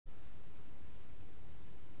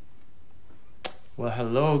Well,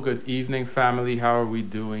 hello, good evening, family. How are we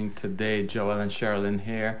doing today? Joel and Sherilyn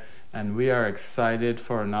here, and we are excited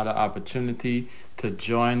for another opportunity to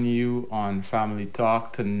join you on Family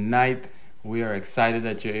Talk tonight. We are excited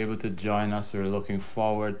that you're able to join us. We're looking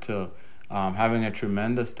forward to having a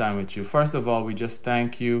tremendous time with you. First of all, we just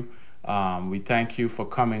thank you. We thank you for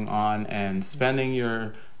coming on and spending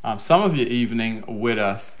your some of your evening with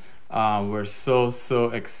us. We're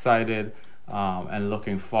so excited and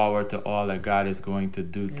looking forward to all that God is going to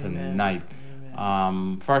do tonight.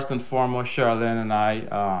 First and foremost, Sherilyn and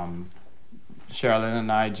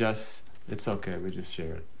I just, it's okay, we just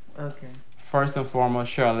share it. Okay. First and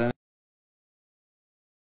foremost, Sherilyn,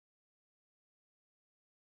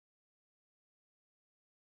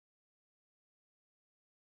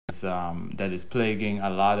 that is plaguing a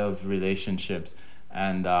lot of relationships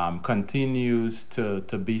and continues to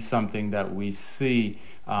be something that we see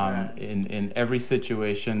in every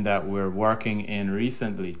situation that we're working in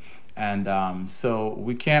recently. And so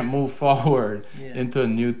we can't move forward into a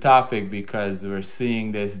new topic because we're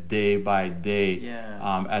seeing this day by day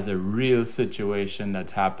as a real situation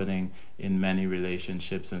that's happening in many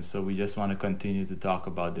relationships. And so we just want to continue to talk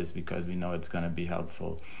about this because we know it's going to be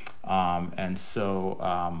helpful. And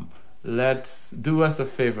so let's do us a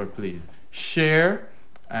favor, please. Share,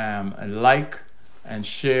 and like, and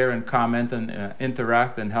share and comment and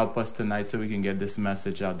interact and help us tonight so we can get this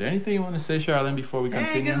message out there. Anything you want to say, Sherilyn, before we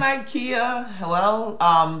continue? Hey, good night, Kia. Well,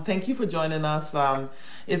 thank you for joining us.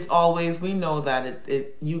 It's always, we know that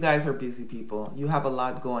you guys are busy people. You have a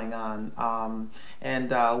lot going on.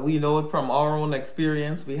 And we know it from our own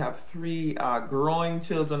experience. We have three growing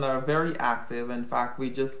children that are very active. In fact, we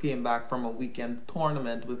just came back from a weekend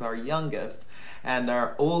tournament with our youngest. And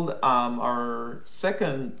our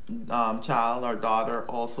second child, our daughter,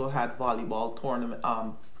 also had volleyball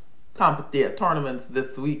tournaments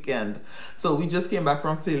this weekend. So we just came back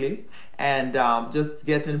from Philly and just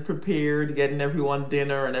getting prepared, getting everyone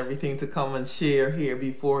dinner and everything to come and share here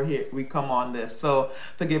before we come on this. So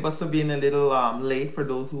forgive us for being a little late for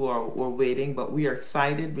those who were waiting, but we are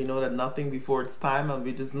excited. We know that nothing before it's time, and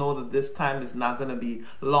we just know that this time is not going to be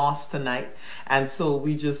lost tonight. And so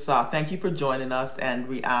we just thank you for joining us, and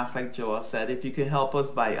we ask, like Joel said, if you can help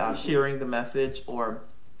us by sharing the message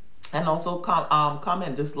and also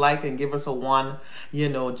comment, just like and give us a one,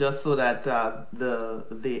 just so that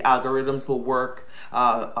the algorithms will work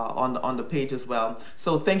on the page as well.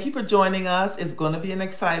 So thank you for joining us. It's going to be an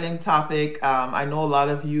exciting topic. I know a lot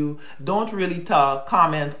of you don't really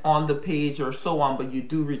comment on the page or so on, but you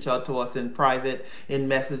do reach out to us in private, in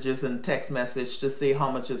messages and text message to say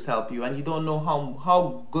how much it's helped you. And you don't know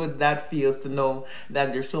how good that feels to know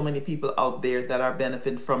that there's so many people out there that are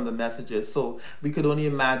benefiting from the messages. So we could only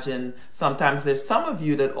imagine. Sometimes there's some of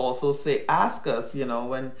you that also ask us,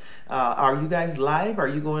 when are you guys live? Are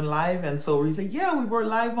you going live? And so we say, yeah, we were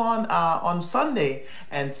live on Sunday.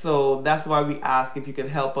 And so that's why we ask if you could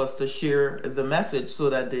help us to share the message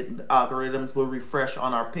so that the algorithms will refresh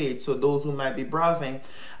on our page. So those who might be browsing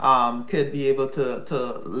could be able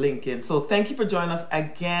to link in. So thank you for joining us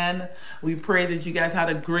again. We pray that you guys had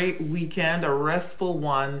a great weekend, a restful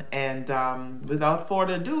one. And without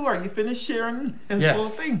further ado, are you finished sharing the whole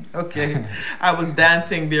thing? Okay. I was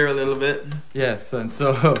dancing there a little bit. Yes, and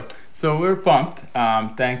so we're pumped.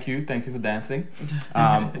 Thank you for dancing.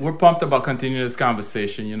 We're pumped about continuing this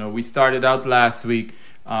conversation. We started out last week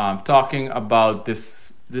talking about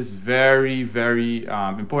this very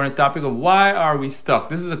important topic of why are we stuck.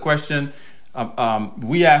 This is a question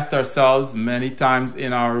we asked ourselves many times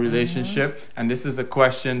in our relationship, and this is a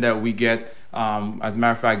question that we get. As a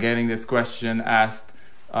matter of fact, getting this question asked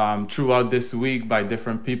throughout this week by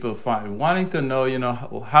different people wanting to know,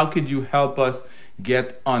 how could you help us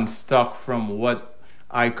get unstuck from what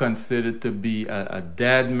I consider to be a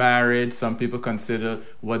dead marriage. Some people consider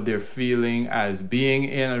what they're feeling as being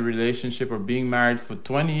in a relationship or being married for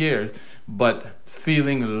 20 years, but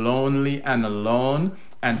feeling lonely and alone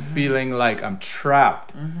and feeling like I'm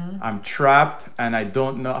trapped. I'm trapped and I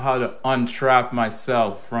don't know how to untrap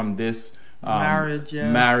myself from this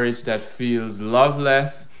marriage that feels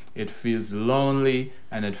loveless, it feels lonely,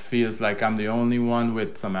 and it feels like I'm the only one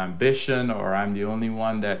with some ambition, or I'm the only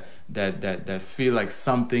one that feel like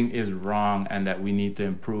something is wrong and that we need to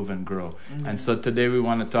improve and grow. And so today we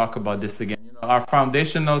want to talk about this again. Our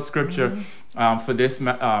foundational scripture for this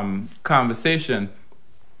conversation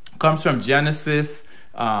comes from Genesis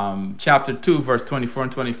chapter 2 verse 24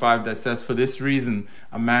 and 25, that says, "For this reason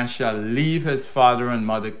a man shall leave his father and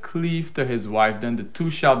mother, cleave to his wife, then the two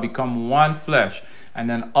shall become one flesh." And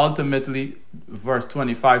then ultimately verse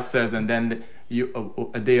 25 says, and then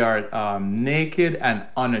they are naked and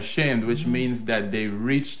unashamed, which means that they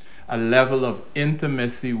reached a level of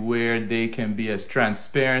intimacy where they can be as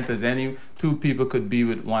transparent as any two people could be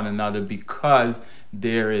with one another, because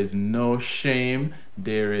there is no shame,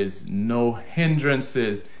 there is no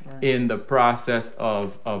hindrances in the process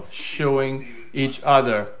of showing each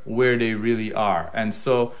other where they really are. And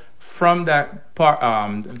so from that part,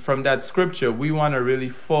 from that scripture, we want to really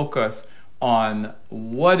focus on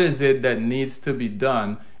what is it that needs to be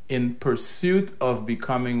done in pursuit of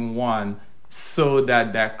becoming one, so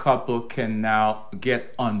that that couple can now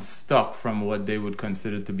get unstuck from what they would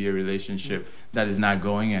consider to be a relationship that is not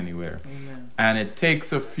going anywhere. Amen. And it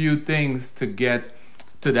takes a few things to get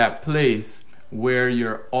to that place where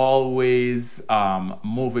you're always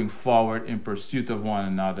moving forward in pursuit of one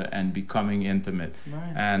another and becoming intimate.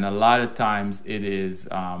 Right. And a lot of times it is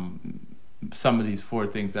some of these 4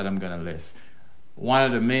 things that I'm going to list. One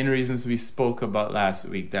of the main reasons we spoke about last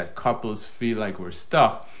week that couples feel like we're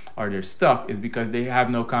stuck, or they're stuck, is because they have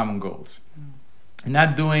no common goals.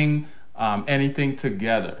 Not doing anything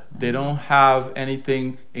together. They don't have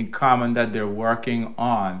anything in common that they're working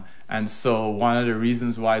on. And so one of the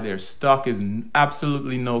reasons why they're stuck is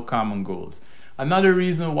absolutely no common goals. Another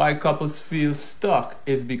reason why couples feel stuck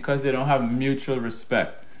is because they don't have mutual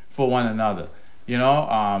respect for one another. You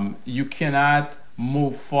know, you cannot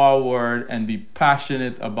move forward and be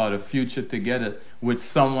passionate about a future together with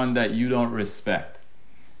someone that you don't respect.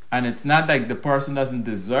 And it's not like the person doesn't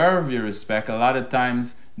deserve your respect. A lot of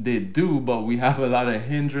times they do, but we have a lot of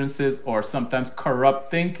hindrances or sometimes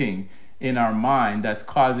corrupt thinking in our mind that's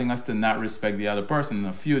causing us to not respect the other person. And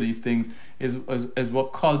a few of these things is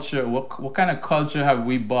what culture, what kind of culture have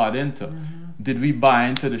we bought into? Did we buy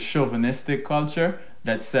into the chauvinistic culture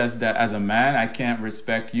that says that as a man, I can't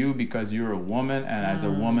respect you because you're a woman, and as a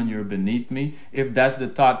woman, you're beneath me? If that's the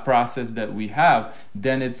thought process that we have,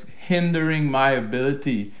 then it's hindering my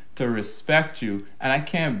ability to respect you, and I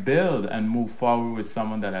can't build and move forward with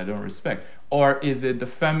someone that I don't respect. Or is it the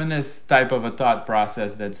feminist type of a thought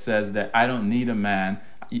process that says that I don't need a man?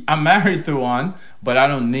 I'm married to one, but I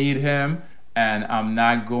don't need him, and I'm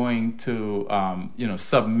not going to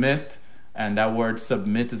submit. And that word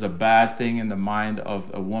submit is a bad thing in the mind of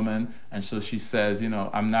a woman. And so she says,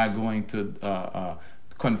 I'm not going to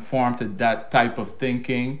conform to that type of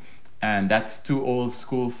thinking. And that's too old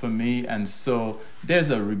school for me. And so there's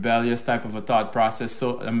a rebellious type of a thought process.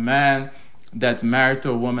 So a man that's married to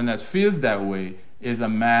a woman that feels that way is a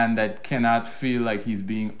man that cannot feel like he's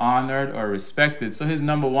being honored or respected. So his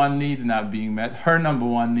number one needs not being met. Her number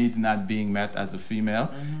one needs not being met as a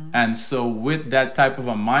female. And so with that type of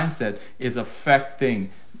a mindset is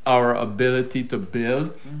affecting our ability to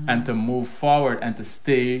build and to move forward and to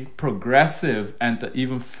stay progressive and to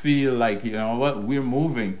even feel like, we're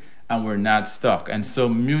moving and we're not stuck. And so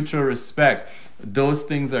mutual respect, those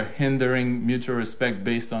things are hindering mutual respect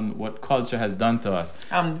based on what culture has done to us.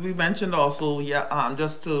 We mentioned also,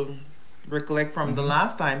 just to recollect from the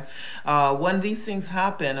last time, when these things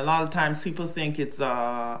happen, a lot of times people think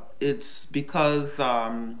it's because,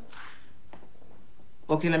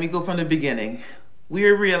 okay, let me go from the beginning.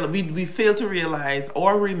 We fail to realize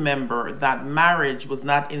or remember that marriage was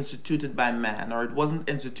not instituted by man, or it wasn't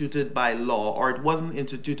instituted by law, or it wasn't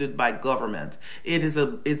instituted by government. It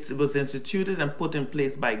was instituted and put in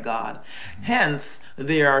place by God. Hence,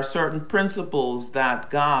 there are certain principles that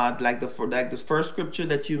God, like this first scripture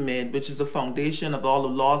that you made, which is the foundation of all the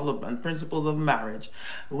laws and principles of marriage.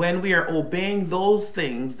 When we are obeying those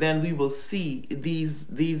things, then we will see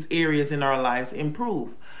these areas in our lives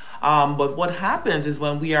improve. But what happens is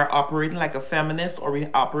when we are operating like a feminist or we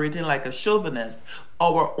operating like a chauvinist,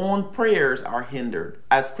 our own prayers are hindered.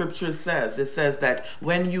 As scripture says, it says that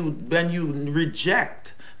when you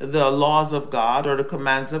reject the laws of God or the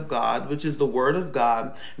commands of God, which is the word of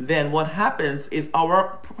God, then what happens is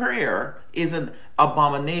our prayer is an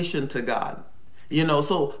abomination to God.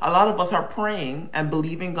 So a lot of us are praying and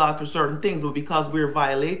believing God for certain things, but because we're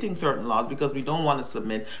violating certain laws, because we don't want to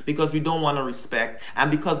submit, because we don't want to respect,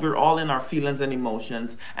 and because we're all in our feelings and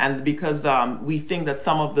emotions, and because we think that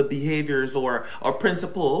some of the behaviors or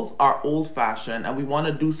principles are old-fashioned and we want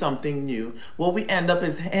to do something new, what we end up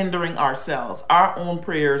is hindering ourselves. Our own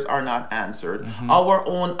prayers are not answered. Our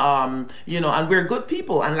own, and we're good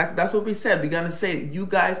people. And that's what we said. We're going to say, you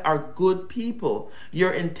guys are good people.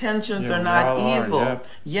 Your intentions are not evil. prideful. Yep.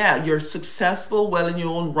 Yeah, you're successful, well in your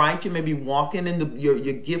own right. You may be walking in your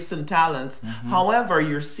gifts and talents. However,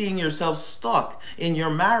 you're seeing yourself stuck in your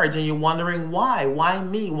marriage and you're wondering why? Why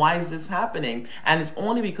me? Why is this happening? And it's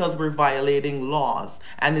only because we're violating laws.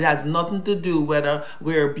 And it has nothing to do whether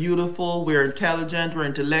we're beautiful, we're intelligent, we're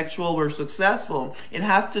intellectual, we're successful. It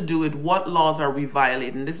has to do with what laws are we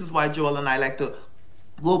violating. This is why Joel and I like to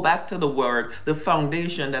go back to the word, the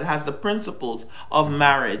foundation that has the principles of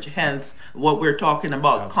marriage, hence what we're talking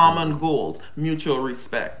about. Absolutely. Common goals, mutual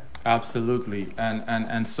respect. Absolutely.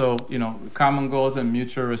 And so, common goals and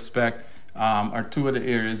mutual respect are two of the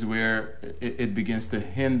areas where it begins to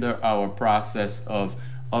hinder our process of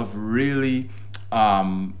really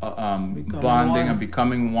bonding one. And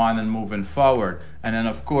becoming one and moving forward. And then,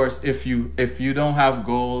 of course, if you don't have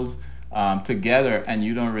goals together and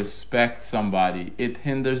you don't respect somebody, it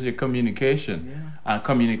hinders your communication. Yeah.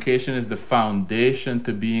 Communication is the foundation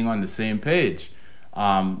to being on the same page.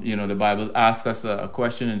 The Bible asks us a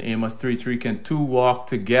question in Amos 3:3, can two walk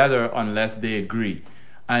together unless they agree?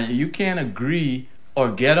 And you can't agree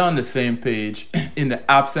or get on the same page in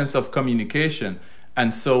the absence of communication.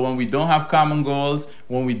 And so when we don't have common goals,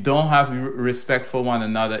 when we don't have respect for one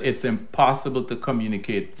another, it's impossible to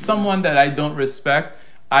communicate. Someone that I don't respect,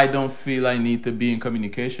 I don't feel I need to be in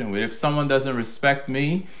communication with. If someone doesn't respect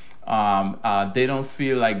me, they don't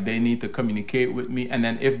feel like they need to communicate with me. And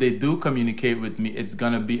then if they do communicate with me, it's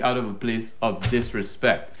going to be out of a place of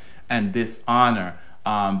disrespect and dishonor,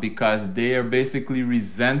 because they are basically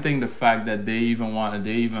resenting the fact that they even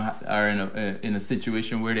are in a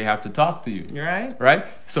situation where they have to talk to you. Right?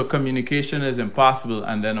 So communication is impossible.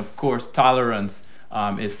 And then, of course, tolerance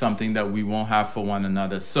is something that we won't have for one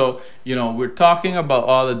another. So, we're talking about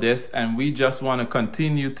all of this, and we just want to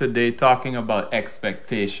continue today talking about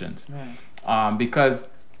expectations. Right. Because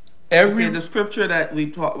the scripture that we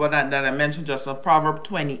taught, that I mentioned just now, Proverbs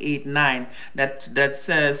 28:9, that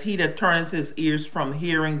says, he that turneth his ears from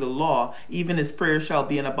hearing the law, even his prayer shall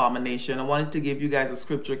be an abomination. I wanted to give you guys a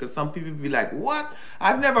scripture because some people be like, what?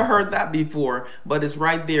 I've never heard that before. But it's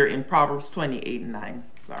right there in Proverbs 28:9.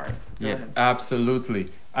 Sorry. Go ahead. Absolutely.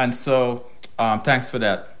 And so, thanks for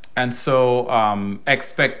that. And so,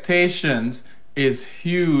 expectations is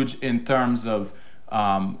huge in terms of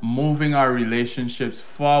moving our relationships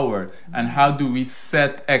forward. And how do we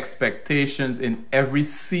set expectations in every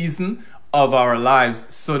season of our lives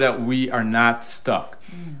so that we are not stuck?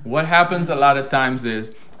 What happens a lot of times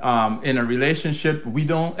is, in a relationship, we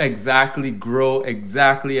don't exactly grow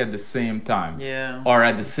exactly at the same time, or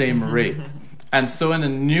at the same rate. And so in a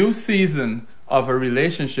new season of a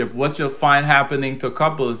relationship, what you'll find happening to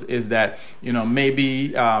couples is that, maybe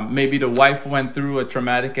the wife went through a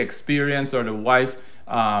traumatic experience, or the wife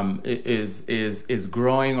is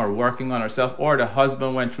growing or working on herself, or the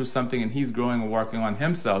husband went through something and he's growing or working on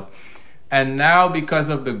himself. And now, because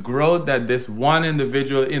of the growth that this one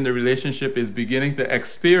individual in the relationship is beginning to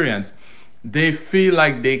experience, they feel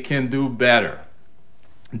like they can do better.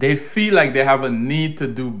 They feel like they have a need to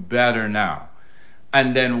do better now.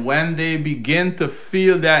 And then when they begin to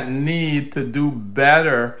feel that need to do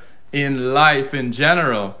better in life in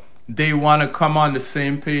general, they want to come on the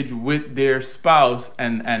same page with their spouse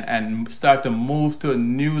and start to move to a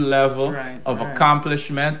new level of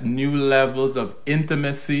accomplishment, new levels of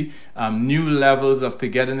intimacy, new levels of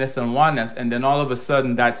togetherness and oneness. And then all of a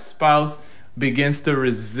sudden that spouse begins to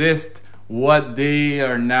resist what they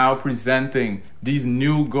are now presenting, these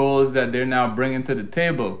new goals that they're now bringing to the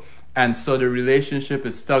table. And so the relationship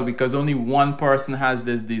is stuck because only one person has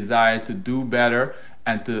this desire to do better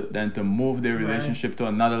and to move their relationship to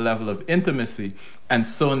another level of intimacy. And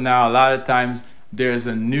so now a lot of times there's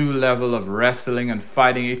a new level of wrestling and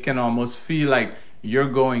fighting. It can almost feel like you're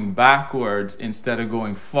going backwards instead of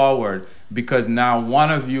going forward, because now one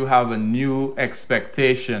of you have a new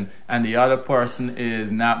expectation and the other person is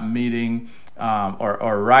not meeting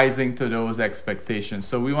or rising to those expectations.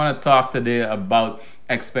 So we want to talk today about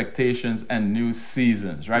expectations and new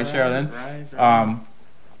seasons, right, Sherilyn? Right.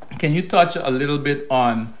 Can you touch a little bit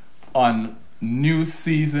on new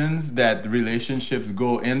seasons that relationships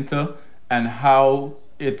go into, and how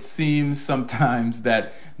it seems sometimes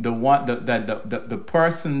that the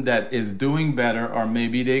person that is doing better, or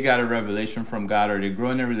maybe they got a revelation from God, or they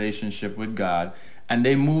grow in a relationship with God, and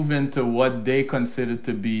they move into what they consider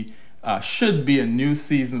to be should be a new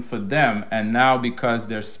season for them, and now because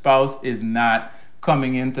their spouse is not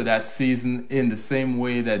coming into that season in the same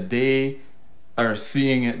way that they are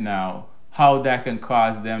seeing it now, how that can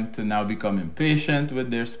cause them to now become impatient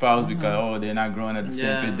with their spouse because they're not growing at the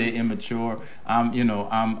same pace, they're immature.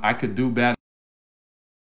 I could do better.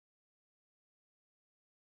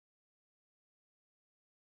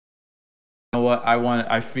 know what,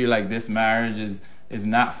 I feel like this marriage is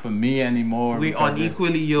not for me anymore. We're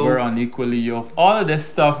unequally yoked. We're unequally yoked. All of this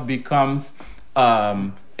stuff becomes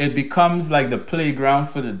it becomes like the playground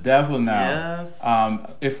for the devil now. Yes.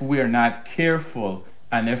 If we're not careful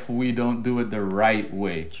and if we don't do it the right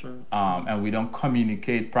way. True. And we don't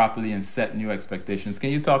communicate properly and set new expectations. Can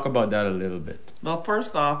you talk about that a little bit? Well,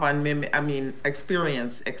 first off, I mean,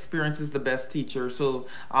 experience is the best teacher. So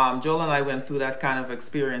Joel and I went through that kind of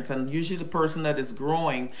experience, and usually the person that is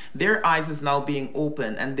growing, their eyes is now being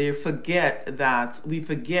open, and we forget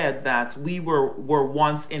that we were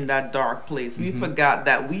once in that dark place. We forgot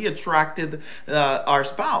that we attracted our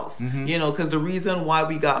spouse. You know, because the reason why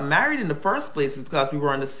we got married in the first place is because we were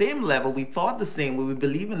on the same level. We thought the same. We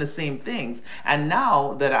believe in the same things. And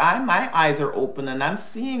now that my eyes are open and I'm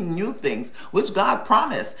seeing new things, which God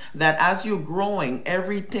promised that as you're growing,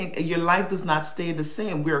 everything, your life does not stay the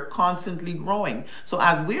same. We're constantly growing. So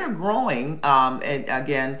as we're growing, and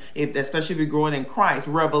again, especially if we're growing in Christ,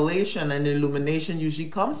 revelation and illumination usually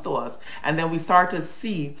comes to us. And then we start to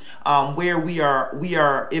see where we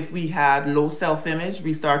are, if we had low self-image,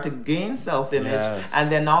 we start to gain self-image. Yes. And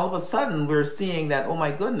then all of a sudden we're seeing that, oh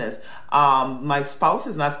my goodness, my spouse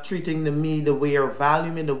is not treating me the way or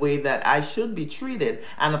valuing me the way that I should be treated.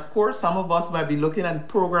 And of course, some of us might be looking at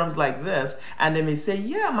programs like this and they may say,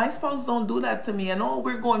 yeah, my spouse don't do that to me, and oh,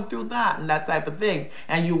 we're going through that and that type of thing.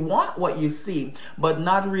 And you want what you see, but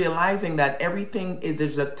not realizing that everything is,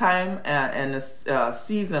 there's a time and a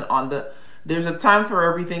season there's a time for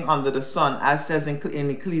everything under the sun, as says in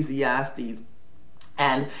Ecclesiastes.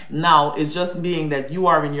 And now it's just being that you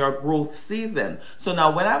are in your growth season. So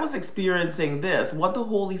now when I was experiencing this, what the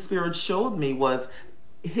Holy Spirit showed me was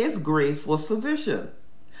His grace was sufficient.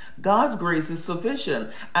 God's grace is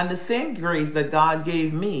sufficient. And the same grace that God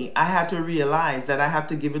gave me, I had to realize that I have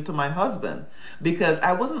to give it to my husband, because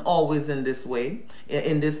I wasn't always in this way,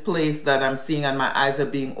 in this place that I'm seeing, and my eyes are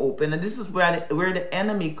being open. And this is where the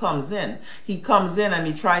enemy comes in. He comes in and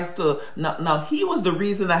he tries to, now he was the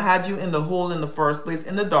reason I had you in the hole in the first place,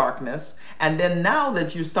 in the darkness. And then now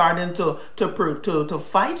that you're starting to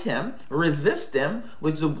fight him, resist him,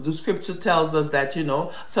 which the scripture tells us that, you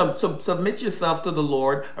know, submit yourself to the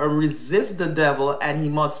Lord, or resist the devil and he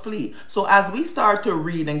must flee. So as we start to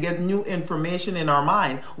read and get new information in our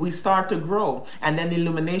mind, we start to grow, and then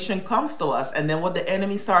illumination comes to us. And then what the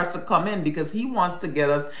enemy starts to come in, because he wants to get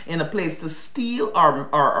us in a place to steal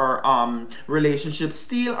our relationship,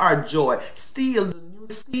 steal our joy, steal the new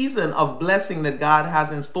season of blessing that God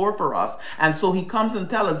has in store for us. And so he comes and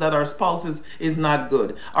tells us that our spouse is not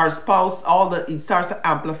good. Our spouse, it starts to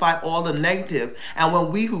amplify all the negative. And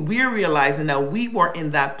when we're realizing that we were in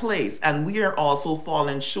that place and we are also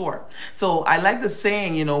falling short. So I like the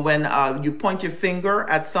saying, you know, when you point your finger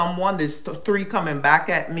at someone, there's three coming back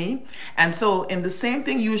at me. And so, and the same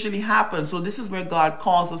thing usually happens. So this is where God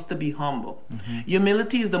calls us to be humble.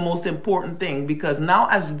 Humility is the most important thing, because now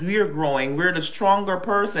as we're growing, we're the stronger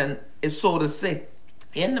person, is so to say,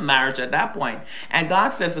 in the marriage at that point. And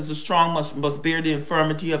God says that the strong must bear the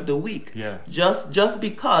infirmity of the weak. Yeah. Just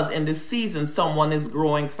because in this season someone is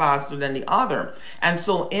growing faster than the other. And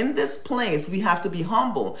so in this place we have to be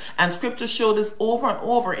humble. And scripture showed this over and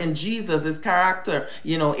over in Jesus, his character.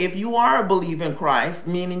 You know, if you are a believer in Christ,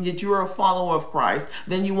 meaning that you are a follower of Christ,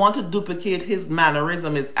 then you want to duplicate his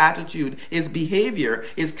mannerism, his attitude, his behavior,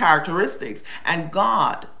 his characteristics. And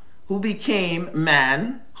God, who became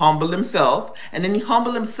man, humbled himself, and then he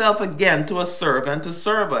humbled himself again to a servant to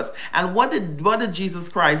serve us. And what did Jesus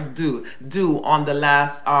Christ do on the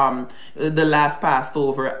last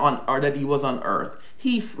Passover or that he was on earth?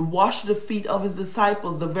 He washed the feet of his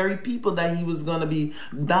disciples, the very people that he was going to be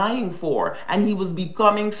dying for. And he was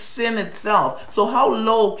becoming sin itself. So how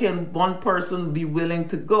low can one person be willing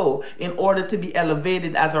to go in order to be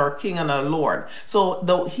elevated as our King and our Lord?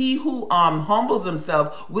 So he who humbles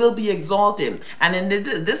himself will be exalted. And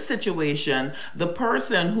in this situation, the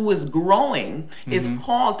person who is growing is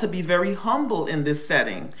called to be very humble in this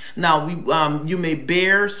setting. Now, you may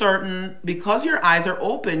bear because your eyes are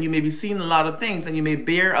open, you may be seeing a lot of things, and you may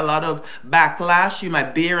bear a lot of backlash, you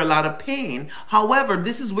might bear a lot of pain. However,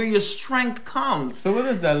 this is where your strength comes. So what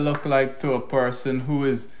does that look like to a person who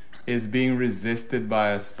is being resisted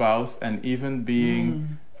by a spouse, and even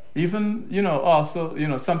being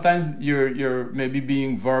also, sometimes you're maybe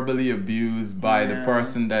being verbally abused by the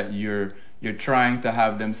person that you're trying to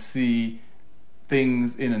have them see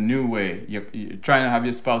things in a new way. You're trying to have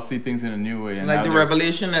your spouse see things in a new way, and like the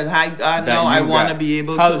revelation that, hi God, now I want to be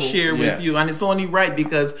able to share with you, and it's only right,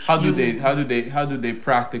 because how do they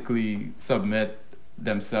practically submit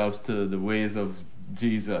themselves to the ways of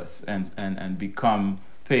Jesus and become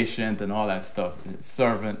patient and all that stuff.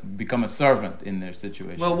 Servant, become a servant in their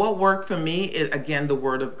situation. Well, what worked for me is, again, the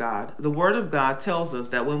Word of God. The Word of God tells us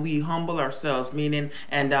that when we humble ourselves, meaning,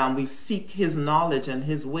 and we seek His knowledge and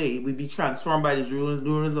His way, we be transformed by the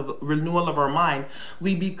renewal of our mind,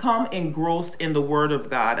 we become engrossed in the Word of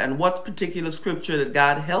God. And what particular scripture that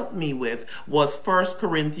God helped me with was 1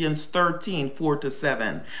 Corinthians 13,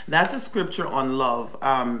 4-7. That's a scripture on love.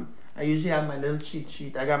 I usually have my little cheat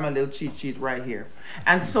sheet. I got my little cheat sheet right here.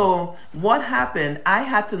 And so what happened, I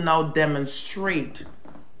had to now demonstrate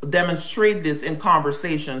this in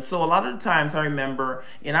conversation. So a lot of the times I remember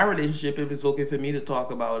in our relationship, if it's okay for me to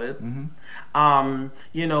talk about it,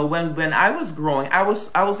 you know, when I was growing, I was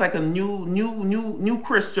like a new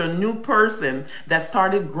Christian, new person that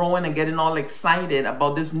started growing and getting all excited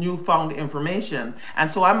about this newfound information. And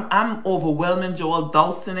so I'm overwhelming Joel,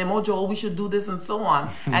 dousing him, oh Joel, we should do this and so on.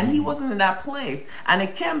 And he wasn't in that place. And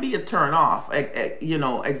it can be a turn off, you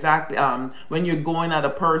know, exactly, when you're going at a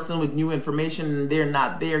person with new information and they're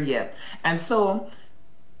not there yet. And so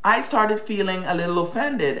I started feeling a little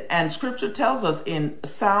offended, and scripture tells us in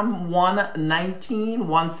Psalm 119,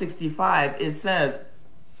 165, it says,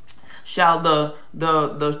 shall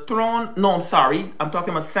the throne, no, I'm sorry, I'm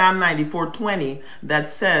talking about Psalm 94:20, that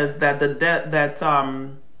says that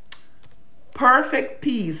perfect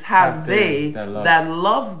peace have they that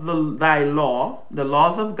love thy law, the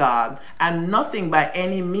laws of God, and nothing by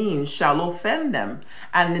any means shall offend them.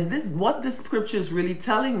 And what this scripture is really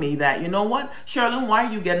telling me, that, you know what, Sherilyn, why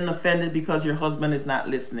are you getting offended because your husband is not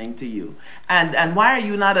listening to you? And why are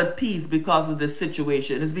you not at peace because of this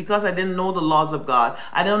situation? It's because I didn't know the laws of God.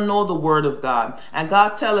 I don't know the word of God. And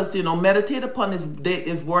God tells us, you know, meditate upon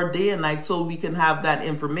his word day and night so we can have that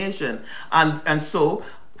information. And so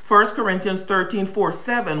 1 Corinthians 13,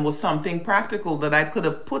 4-7 was something practical that I could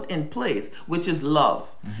have put in place, which is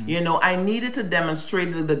love. You know, I needed to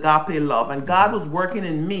demonstrate the agape love, and God was working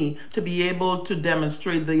in me to be able to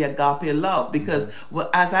demonstrate the agape love, because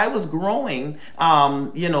as I was growing,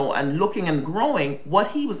 you know, and looking and growing,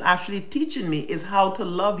 what He was actually teaching me is how to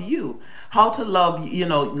love you, how to love, you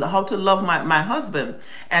know, how to love my husband.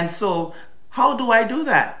 And so how do I do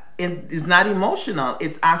that? It's not emotional.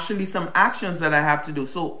 It's actually some actions that I have to do.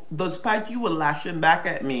 So despite you were lashing back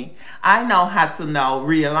at me, I now had to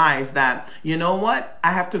realize that, you know what?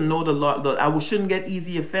 I have to know the Lord. I shouldn't get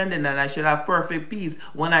easy offended, and I should have perfect peace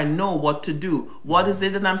when I know what to do. What is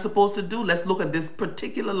it that I'm supposed to do? Let's look at this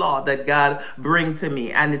particular law that God brings to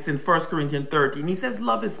me. And it's in 1 Corinthians 13. He says,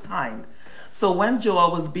 love is kind. So when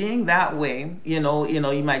Joel was being that way, you know,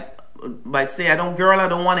 you might say, I don't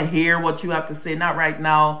want to hear what you have to say, not right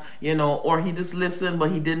now, you know, or he just listened but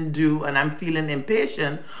he didn't do, and I'm feeling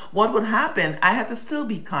impatient. What would happen? I had to still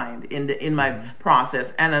be kind in my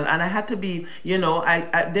process, and I had to be, you know,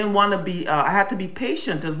 I didn't want to be, I had to be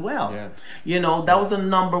patient as well. Yeah. You know, that was the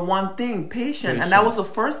number one thing, patient. And that was the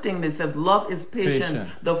first thing that says love is patient.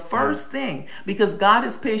 The first thing, because God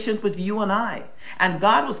is patient with you and I. And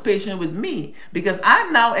God was patient with me, because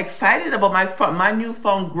I'm now excited about my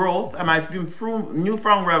newfound growth and my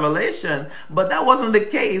newfound revelation. But that wasn't the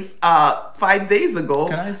case 5 days ago.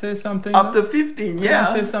 Can I say something? Up to 15, yeah. Can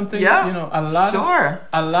I say something? Yeah. You know, a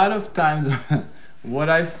lot of times, what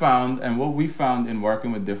I found and what we found in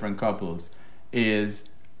working with different couples is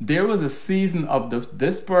there was a season of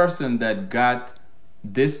this person that got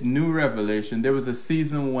this new revelation. There was a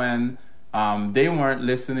season when they weren't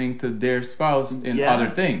listening to their spouse in other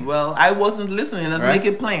things. Well, I wasn't listening. Let's make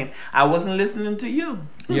it plain. I wasn't listening to you.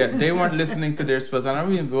 Yeah, they weren't listening to their spouse. And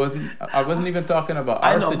I wasn't even talking about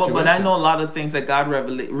our situation. But I know a lot of things that God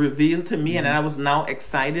revealed to me, and I was now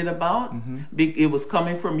excited about. It was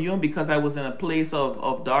coming from you, and because I was in a place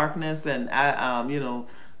of darkness and you know,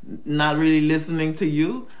 not really listening to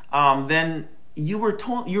you. Then you were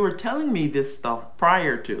telling me this stuff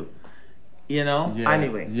prior to. You know.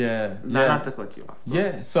 Anyway. Not to cut you off.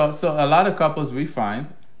 Yeah. So a lot of couples we find,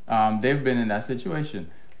 they've been in that situation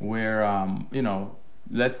where you know,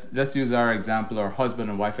 let's use our example, our husband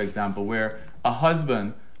and wife example, where a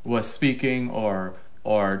husband was speaking or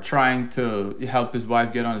trying to help his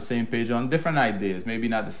wife get on the same page on different ideas, maybe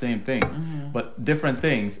not the same things, but different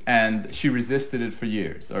things, and she resisted it for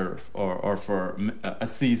years or for a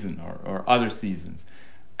season or other seasons,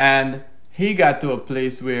 and he got to a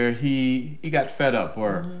place where he got fed up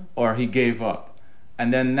or he gave up.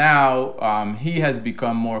 And then now he has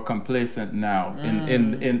become more complacent now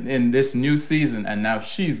in this new season, and now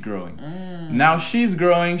she's growing. Now she's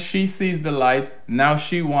growing, she sees the light, now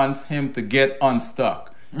she wants him to get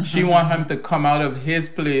unstuck. She wants him to come out of his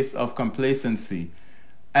place of complacency.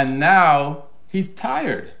 And now he's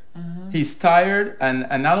tired. He's tired,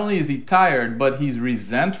 and not only is he tired, but he's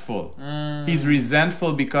resentful. He's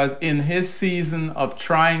resentful because in his season of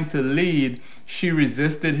trying to lead, she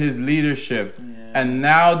resisted his leadership. And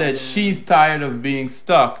now that she's tired of being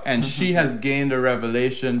stuck and she has gained a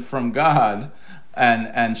revelation from God,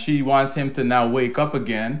 and she wants him to now wake up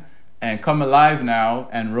again and come alive now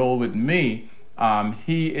and roll with me,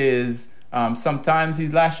 he is sometimes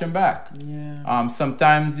he's lashing back.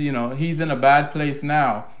 Sometimes, you know, he's in a bad place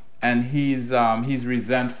now, and he's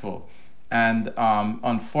resentful. And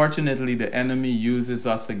unfortunately, the enemy uses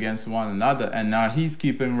us against one another, and now he's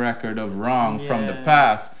keeping record of wrong from the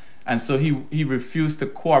past. And so he refused to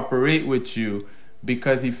cooperate with you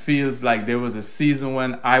because he feels like there was a season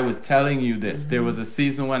when I was telling you this. There was a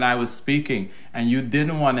season when I was speaking and you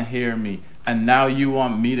didn't want to hear me, and now you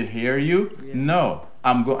want me to hear you? No.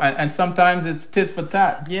 And sometimes it's tit for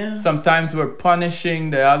tat. Sometimes we're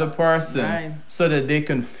punishing the other person so that they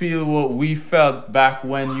can feel what we felt back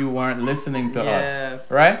when you weren't listening to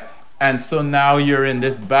us, right? And so now you're in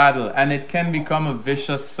this battle, and it can become a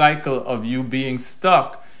vicious cycle of you being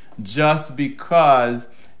stuck just because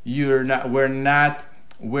we're not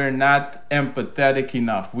empathetic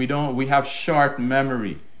enough. We have short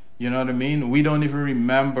memory. You know what I mean? We don't even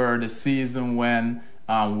remember the season when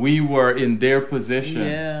we were in their position,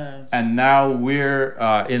 and now we're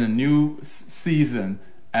in a new season,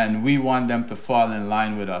 and we want them to fall in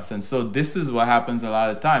line with us. And so this is what happens a lot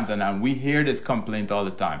of times, and we hear this complaint all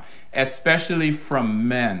the time, especially from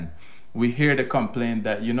men. We hear the complaint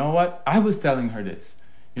that, you know what, I was telling her this.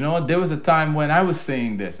 You know what, there was a time when I was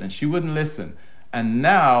saying this, and she wouldn't listen. And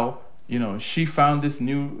now, you know, she found this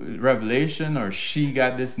new revelation, or she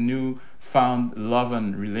got this new found love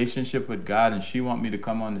and relationship with God, and she want me to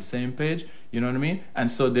come on the same page. You know what I mean? And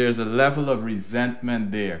so there's a level of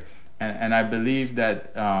resentment there. And I believe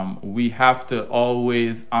that we have to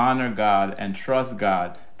always honor God and trust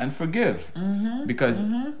God and forgive. Because,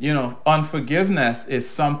 you know, unforgiveness is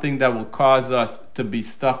something that will cause us to be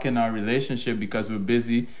stuck in our relationship because we're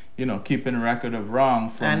busy, you know, keeping record of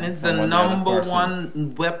wrong. And it's the number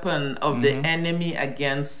one weapon of the enemy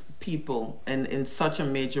against people in such a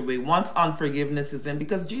major way. Once unforgiveness is in,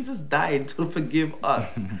 because Jesus died to forgive us.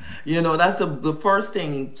 You know, that's the first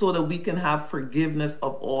thing, so that we can have forgiveness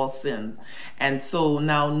of all sin. And so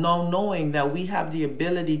now knowing that we have the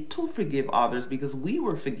ability to forgive others because we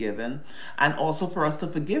were forgiven, and also for us to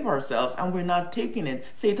forgive ourselves, and we're not taking it.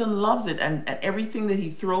 Satan loves it, and everything that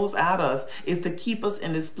he throws at us is to keep us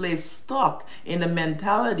in this place stuck in the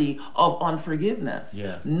mentality of unforgiveness.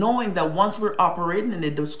 Knowing that once we're operating in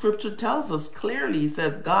it, the scripture tells us clearly,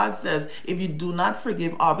 God says, if you do not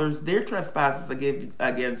forgive others their trespasses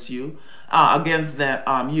against you,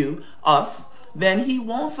 us, then he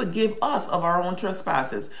won't forgive us of our own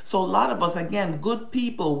trespasses. So a lot of us, again, good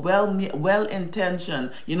people,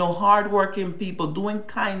 well-intentioned, you know, hardworking people, doing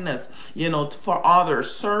kindness, you know, for others,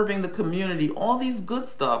 serving the community, all these good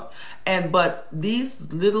stuff. But these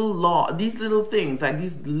little things, like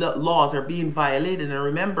these laws are being violated. And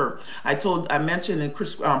remember, I mentioned in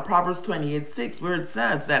Proverbs 28:6, where it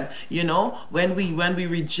says that, you know, when we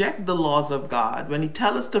reject the laws of God, when he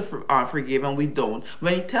tells us to forgive and we don't,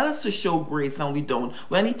 when he tells us to show grace and we don't,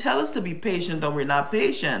 when he tells us to be patient and we're not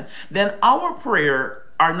patient, then our prayer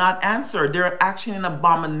are not answered. They're actually an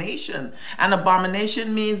abomination. An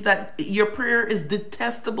abomination means that your prayer is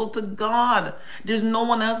detestable to God. There's no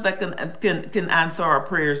one else that can answer our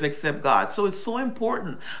prayers except God. So it's so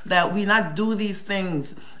important that we not do these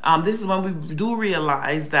things. This is when we do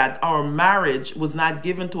realize that our marriage was not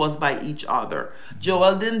given to us by each other.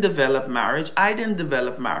 Joel didn't develop marriage. I didn't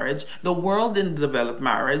develop marriage. The world didn't develop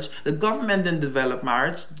marriage. The government didn't develop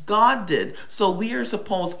marriage. God did. So we are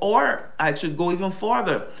supposed, or I should go even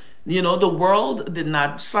farther. You know, the world did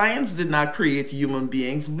not, science did not create human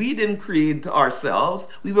beings. We didn't create ourselves.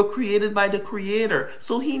 We were created by the Creator.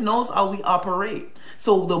 So he knows how we operate.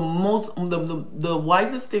 So the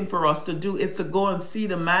wisest thing for us to do is to go and see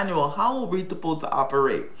the manual. How are we supposed to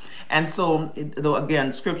operate? And so,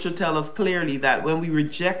 again, scripture tells us clearly that when we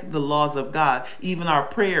reject the laws of God, even our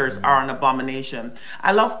prayers are an abomination.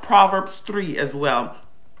 I love Proverbs 3 as well.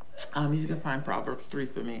 If you can find Proverbs 3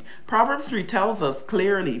 for me. Proverbs 3 tells us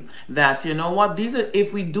clearly that, you know what,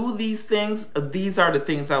 if we do these things, these are the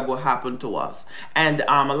things that will happen to us. And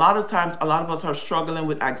a lot of times, a lot of us are struggling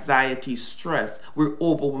with anxiety, stress. We're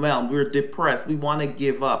overwhelmed. We're depressed. We want to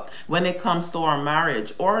give up when it comes to our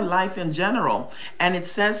marriage or life in general. And it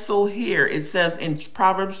says so here. It says in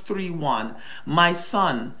Proverbs 3:1, my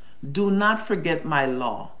son, do not forget my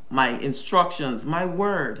law, my instructions, my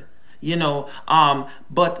word. You know,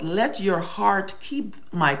 but let your heart keep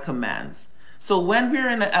my commands. So when we're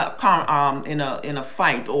in a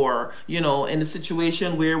fight, or in a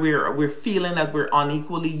situation where we're feeling that we're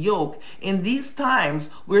unequally yoked, in these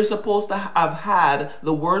times we're supposed to have had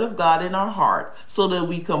the Word of God in our heart so that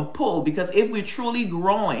we can pull. Because if we're truly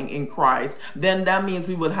growing in Christ, then that means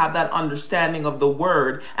we would have that understanding of the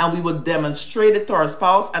Word, and we would demonstrate it to our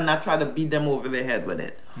spouse and not try to beat them over the head with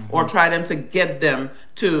it, or try them to get them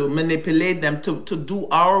to manipulate them to do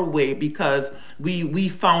our way because we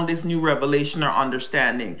found this new revelation or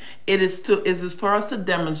understanding. It is for us to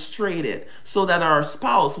demonstrate it so that our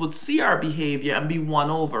spouse would see our behavior and be won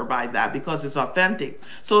over by that because it's authentic.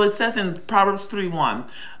 So it says in Proverbs 3:1,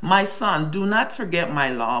 "My son, do not forget my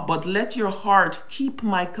law, but let your heart keep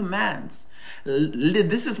my commands."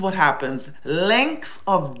 This is what happens. Length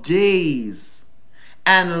of days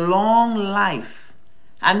and long life,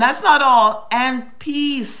 and that's not all, and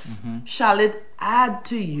peace shall it add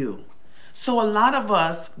to you. So a lot of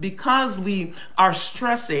us, because we are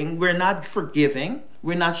stressing, we're not forgiving,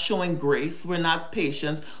 we're not showing grace, we're not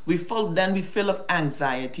patient, we fill of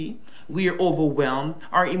anxiety, we are overwhelmed,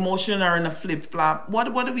 our emotions are in a flip-flop. What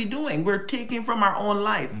are we doing? We're taking from our own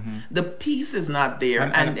life. The peace is not there.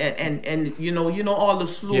 And you know all the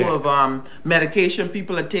slew of medication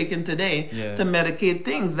people are taking today to medicate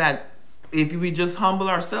things that if we just humble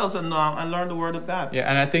ourselves and learn the Word of God. Yeah,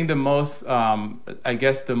 and I think the most,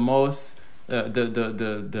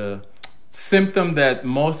 the symptom that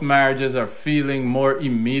most marriages are feeling more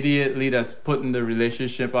immediately that's putting the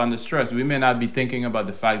relationship under stress. We may not be thinking about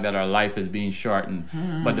the fact that our life is being shortened,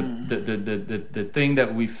 but the thing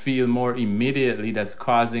that we feel more immediately that's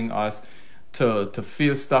causing us to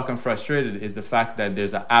feel stuck and frustrated is the fact that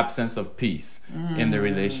there's an absence of peace in the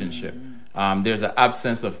relationship. There's an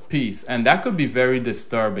absence of peace, and that could be very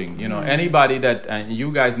disturbing. Anybody that, and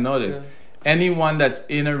you guys know this, anyone that's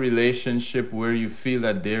in a relationship where you feel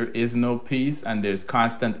that there is no peace and there's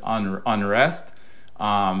constant unrest,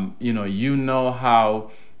 you know how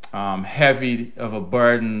heavy of a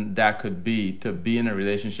burden that could be to be in a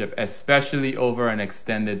relationship, especially over an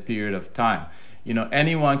extended period of time.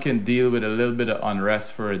 Anyone can deal with a little bit of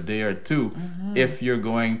unrest for a day or two if you're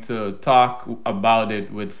going to talk about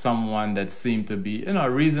it with someone that seems to be, a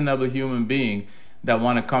reasonable human being that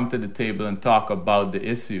want to come to the table and talk about the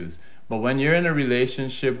issues. But when you're in a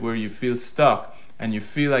relationship where you feel stuck and you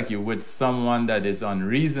feel like you're with someone that is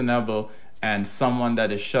unreasonable and someone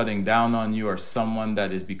that is shutting down on you, or someone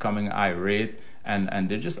that is becoming irate and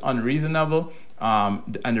they're just unreasonable,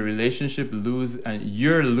 and the relationship and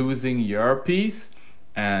you're losing your peace,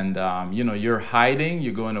 and you're hiding,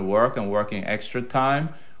 you're going to work and working extra time,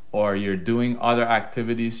 or you're doing other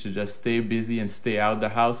activities to just stay busy and stay out of the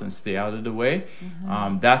house and stay out of the way,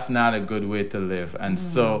 that's not a good way to live. And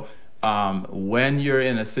so when you're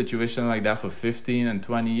in a situation like that for 15 and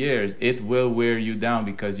 20 years, it will wear you down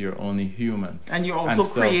because you're only human. And you're also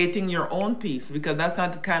creating your own peace, because that's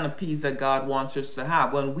not the kind of peace that God wants us to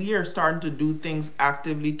have. When we are starting to do things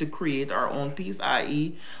actively to create our own peace,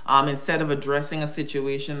 i.e., instead of addressing a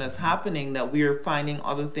situation that's happening, that we are finding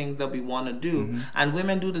other things that we want to do. And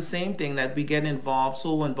women do the same thing, that we get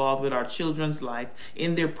so involved with our children's life,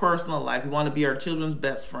 in their personal life. We want to be our children's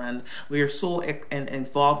best friend. We are so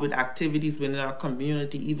involved with activities within our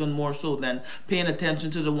community, even more so than paying attention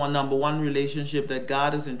to the number one relationship that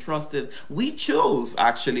God has entrusted. We chose,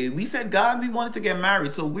 actually. We said, God, we wanted to get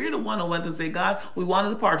married. So we're the one who went and say, God, we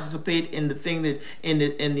wanted to participate in the thing that in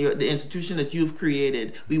the institution that you've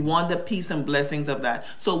created. We want the peace and blessings of that.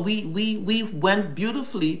 So we went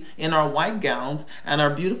beautifully in our white gowns and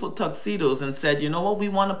our beautiful tuxedos and said, you know what, we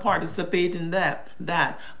want to participate in that.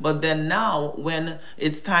 But then now, when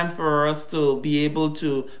it's time for us to be able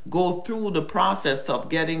to go through the process of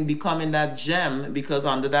becoming that gem, because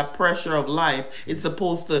under that pressure of life, it's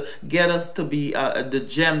supposed to get us to be the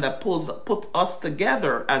gem that puts us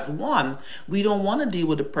together as one. We don't want to deal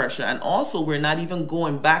with the pressure, and also we're not even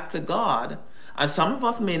going back to God. And some of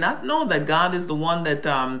us may not know that God is the one that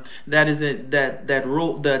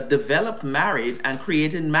developed marriage and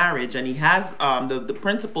created marriage, and He has the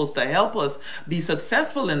principles to help us be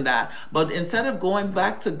successful in that. But instead of going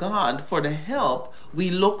back to God for the help, we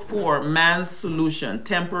look for man's solution,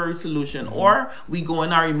 temporary solution, or we go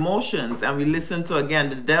in our emotions and we listen to, again,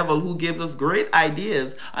 the devil, who gives us great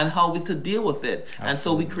ideas on how we could deal with it. Absolutely. And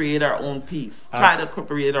so we create our own peace. Try to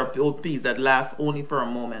create our own peace that lasts only for a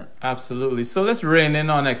moment. Absolutely. So let's rein in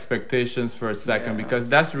on expectations for a second, because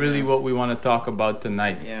that's really what we want to talk about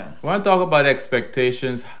tonight. Yeah. We want to talk about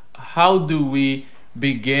expectations. How do we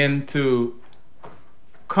begin to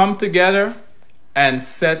come together and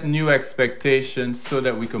set new expectations so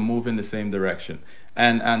that we can move in the same direction.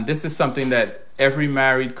 And this is something that every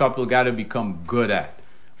married couple got to become good at.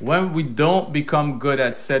 When we don't become good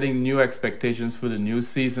at setting new expectations for the new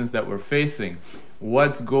seasons that we're facing,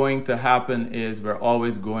 what's going to happen is we're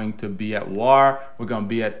always going to be at war, we're going to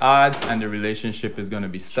be at odds, and the relationship is going to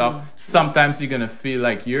be stuck. Sure. Sometimes you're going to feel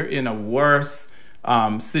like you're in a worse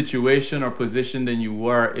situation or position than you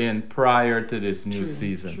were in prior to this new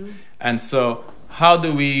season. True. And so how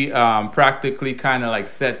do we practically kind of like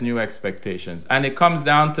set new expectations? And it comes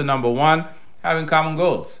down to, number one, having common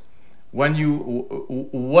goals. When you,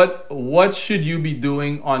 what should you be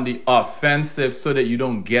doing on the offensive so that you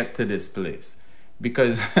don't get to this place?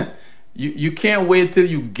 Because you can't wait till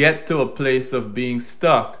you get to a place of being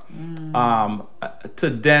stuck to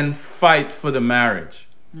then fight for the marriage.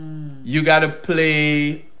 You got to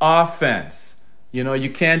play offense. You know, you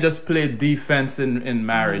can't just play defense in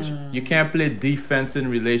marriage. You can't play defense in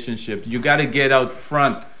relationships. You got to get out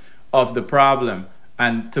front of the problem.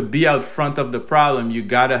 And to be out front of the problem, you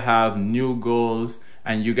got to have new goals,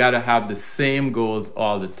 and you got to have the same goals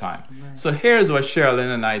all the time. Right. So here's what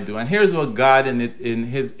Sherilyn and I do, and here's what God in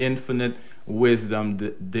his infinite wisdom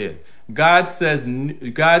did. God says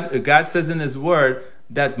in his word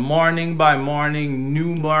that morning by morning,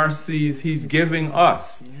 new mercies he's giving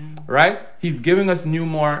us, right? He's giving us new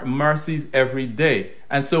mercies every day.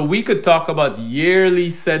 And so we could talk about yearly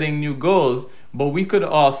setting new goals, but we could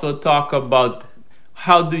also talk about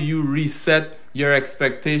how do you reset your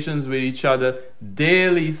expectations with each other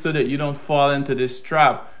daily so that you don't fall into this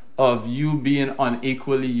trap of you being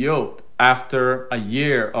unequally yoked after a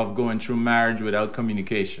year of going through marriage without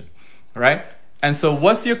communication, right? And so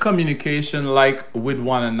what's your communication like with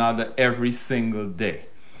one another every single day?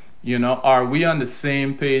 You know, are we on the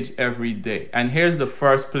same page every day? And here's the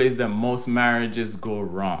first place that most marriages go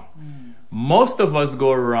wrong. Most of us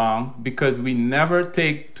go wrong because we never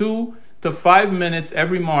take 2 to 5 minutes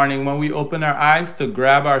every morning when we open our eyes to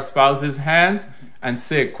grab our spouse's hands and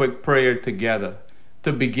say a quick prayer together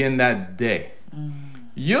to begin that day.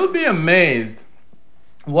 You'll be amazed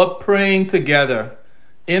what praying together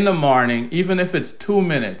in the morning, even if it's 2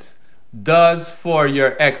 minutes, does for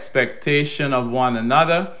your expectation of one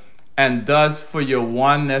another and does for your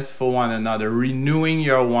oneness for one another, renewing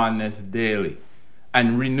your oneness daily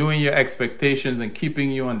and renewing your expectations and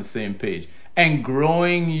keeping you on the same page and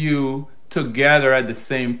growing you together at the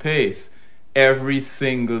same pace every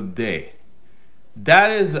single day.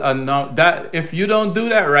 That is enough. That if you don't do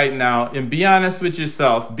that right now, and be honest with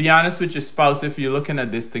yourself, be honest with your spouse if you're looking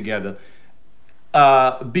at this together,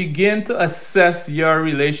 begin to assess your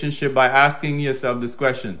relationship by asking yourself this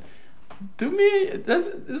question: do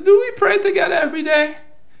we pray together every day?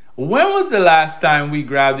 When was the last time we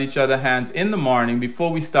grabbed each other's hands in the morning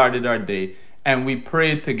before we started our day and we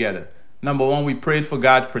prayed together? Number one, we prayed for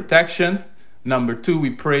God's protection. Number two,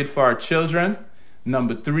 we prayed for our children.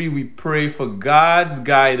 Number three, we pray for God's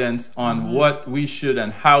guidance on what we should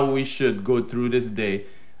and how we should go through this day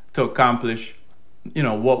to accomplish, you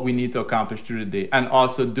know, what we need to accomplish through the day. And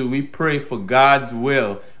also, do we pray for God's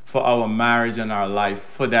will for our marriage and our life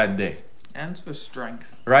for that day? And for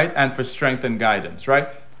strength. Right? And for strength and guidance, right?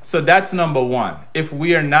 So that's number one. If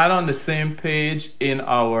we are not on the same page in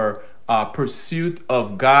our pursuit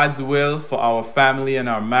of God's will for our family and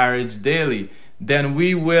our marriage daily, then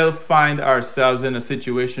we will find ourselves in a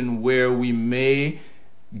situation where we may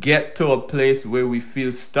get to a place where we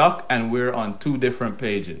feel stuck and we're on 2 different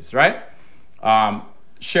pages, right?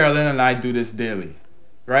 Sherilyn and I do this daily,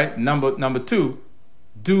 right? Number two,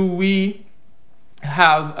 do we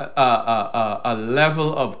have a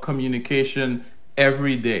level of communication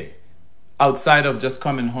every day outside of just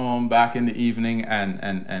coming home back in the evening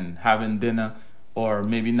and having dinner, or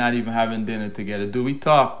maybe not even having dinner together? Do we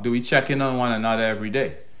talk? Do we check in on one another every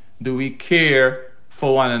day? Do we care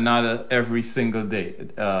for one another every single day?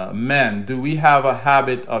 Men, do we have a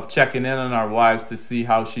habit of checking in on our wives to see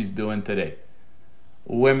how she's doing today?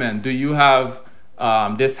 Women, do you have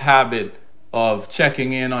this habit of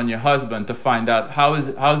checking in on your husband to find out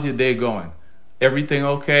how's your day going? Everything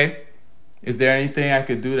okay? Is there anything I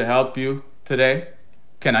could do to help you today?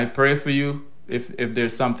 Can I pray for you if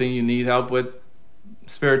there's something you need help with?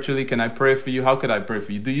 Spiritually, can I pray for you? How could I pray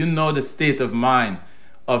for you? Do you know the state of mind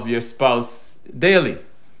of your spouse daily?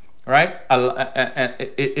 Right?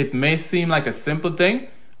 It may seem like a simple thing,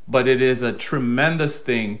 but it is a tremendous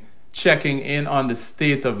thing, checking in on the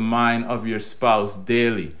state of mind of your spouse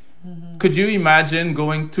daily. Could you imagine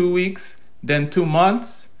going 2 weeks, then 2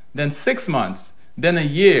 months, then 6 months, then a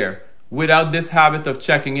year without this habit of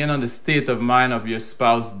checking in on the state of mind of your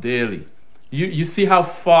spouse daily? You see how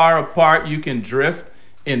far apart you can drift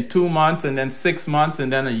in 2 months and then 6 months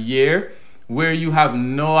and then a year, where you have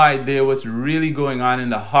no idea what's really going on in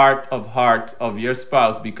the heart of hearts of your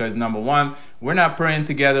spouse. Because number one, we're not praying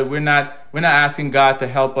together. We're not asking God to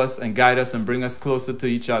help us and guide us and bring us closer to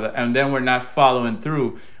each other. And then we're not following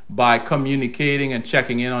through by communicating and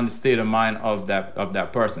checking in on the state of mind of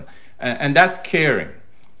that person. And that's caring.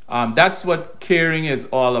 That's what caring is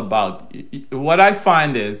all about. What I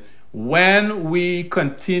find is when we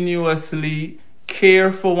continuously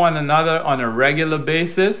care for one another on a regular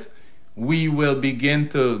basis, we will begin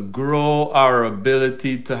to grow our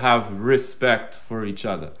ability to have respect for each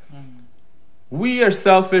other. We are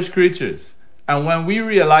selfish creatures. And when we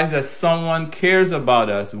realize that someone cares about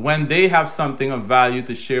us, when they have something of value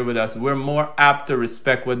to share with us, we're more apt to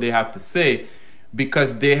respect what they have to say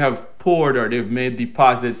because they have poured or they've made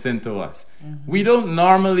deposits into us. We don't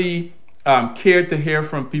normally care to hear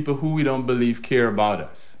from people who we don't believe care about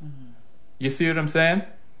us. You see what I'm saying?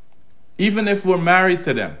 Even if we're married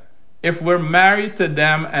to them. If we're married to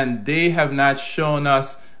them and they have not shown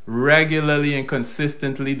us regularly and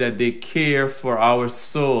consistently that they care for our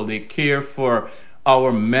soul, they care for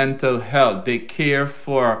our mental health, they care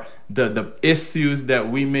for the issues that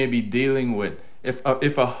we may be dealing with.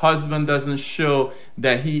 If a husband doesn't show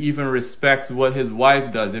that he even respects what his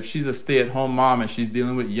wife does, if she's a stay-at-home mom and she's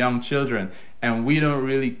dealing with young children and we don't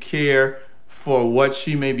really care for what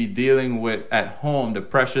she may be dealing with at home, the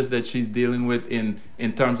pressures that she's dealing with in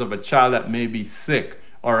terms of a child that may be sick,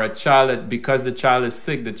 or a child that because the child is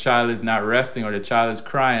sick, the child is not resting, or the child is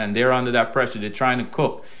crying and they're under that pressure, they're trying to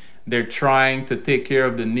cook, they're trying to take care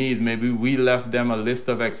of the needs. Maybe we left them a list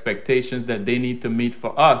of expectations that they need to meet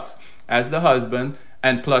for us as the husband,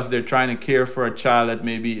 and plus they're trying to care for a child that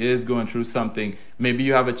maybe is going through something. Maybe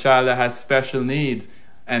you have a child that has special needs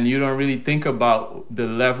and you don't really think about the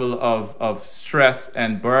level of stress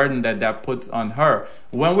and burden that puts on her.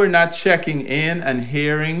 When we're not checking in and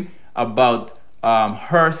hearing about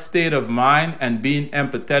her state of mind and being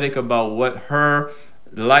empathetic about what her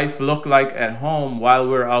life looked like at home while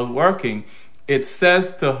we're out working, it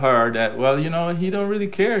says to her that, well, you know, he don't really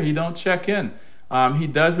care. He don't check in. He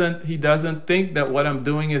doesn't think that what I'm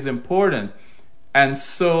doing is important. And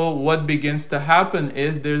so what begins to happen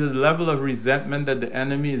is there's a level of resentment that the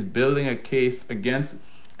enemy is building a case against.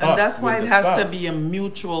 And that's why it has to be a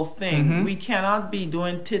mutual thing. We cannot be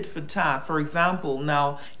doing tit for tat. For example,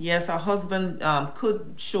 now, yes, a husband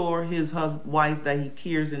could show his wife that he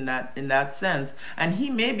cares in that sense, and he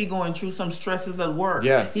may be going through some stresses at work.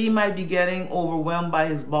 Yes, he might be getting overwhelmed by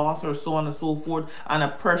his boss or so on and so forth, and a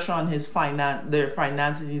pressure on his their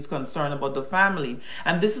finances. He's concerned about the family,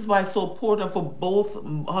 and this is why it's so important for both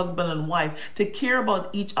husband and wife to care about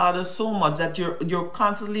each other so much that you're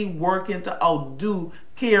constantly working to outdo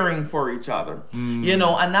caring for each other, you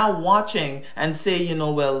know, and not watching and say, you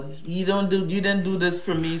know, well, you didn't do this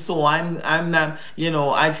for me, so I'm not, you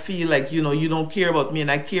know, I feel like, you know, you don't care about me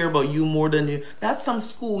and I care about you more than you. That's some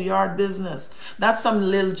schoolyard business. That's some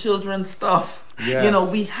little children stuff. Yes. You know,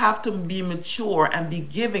 we have to be mature and be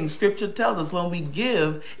giving. Scripture tells us when we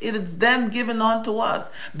give, it is then given unto us.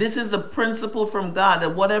 This is a principle from God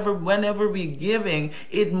that whenever we're giving,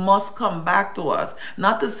 it must come back to us.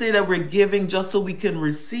 Not to say that we're giving just so we can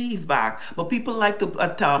receive back, but people like to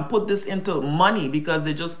put this into money because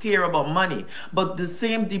they just care about money. But the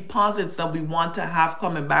same deposits that we want to have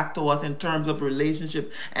coming back to us in terms of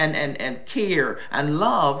relationship and care and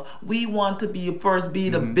love, we want to be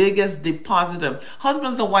the biggest depositor.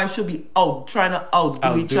 Husbands and wives should be trying to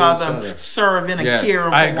outdo each other, serving and caring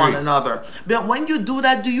for one another. But when you do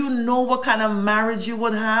that, do you know what kind of marriage you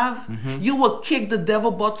would have? You will kick the devil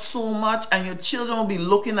butt so much, and your children will be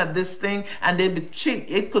looking at this thing and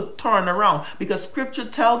it could turn around, because scripture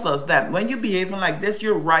tells us that when you're behaving like this,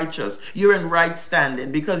 you're righteous, you're in right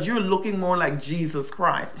standing, because you're looking more like Jesus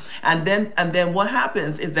Christ. And then what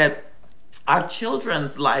happens is that our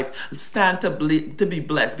children's life stand to be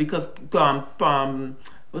blessed, because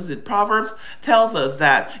Proverbs tells us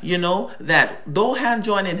that, you know, that though hand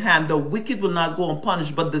join in hand, the wicked will not go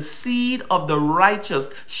unpunished, but the seed of the righteous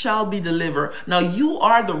shall be delivered. Now, you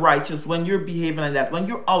are the righteous when you're behaving like that, when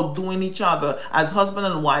you're outdoing each other as husband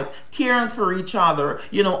and wife, caring for each other,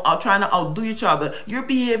 you know, trying to outdo each other. You're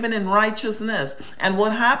behaving in righteousness. And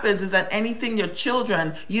what happens is that anything your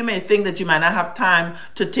children, you may think that you might not have time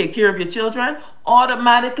to take care of your children,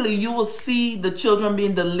 automatically you will see the children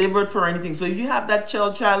being delivered for anything. So if you have that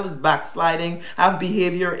child child is backsliding, have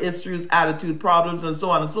behavior issues, attitude problems, and so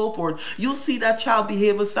on and so forth, you'll see that child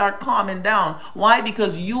behavior start calming down. Why?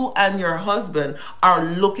 Because you and your husband are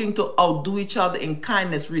looking to outdo each other in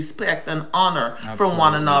kindness, respect, and honor from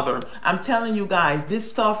one another. I'm telling you guys,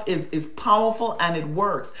 this stuff is powerful and it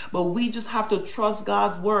works. But we just have to trust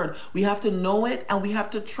God's word. We have to know it and we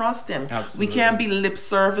have to trust him. Absolutely. We can't be lip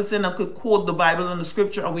servicing and could quote the Bible and the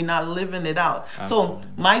scripture and we're not living it out. Absolutely. So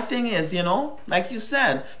my thing is, like you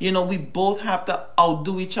said, we both have to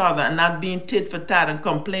outdo each other and not being tit for tat and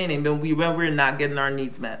complaining when we're not getting our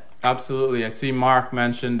needs met. Absolutely. I see Mark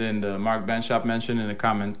Benshop mentioned in the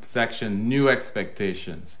comment section, new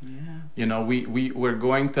expectations. Yeah. We're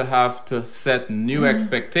going to have to set new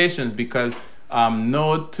expectations because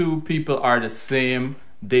no two people are the same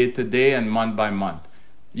day to day and month by month.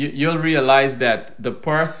 You'll realize that the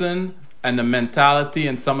person and the mentality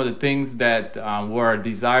and some of the things that were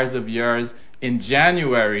desires of yours in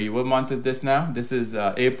January, what month is this now? This is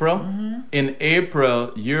April. In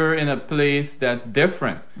April, you're in a place that's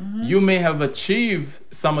different. You may have achieved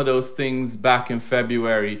some of those things back in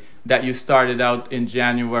February that you started out in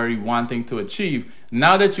January wanting to achieve.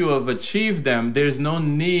 Now that you have achieved them, there's no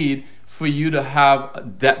need for you to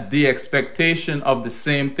have the expectation of the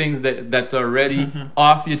same things that's already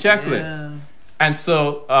off your checklist. Yeah. And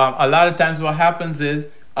so a lot of times what happens is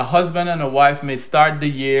a husband and a wife may start the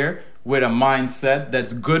year with a mindset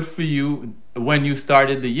that's good for you when you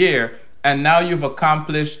started the year, and now you've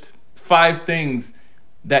accomplished 5 things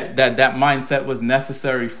that mindset was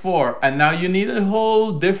necessary for, and now you need a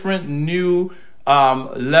whole different new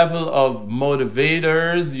level of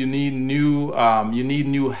motivators. You need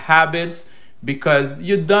new habits because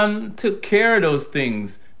you took care of those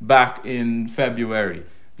things back in February.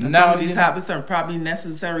 And now these habits are probably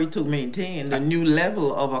necessary to maintain the new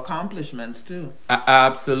level of accomplishments too.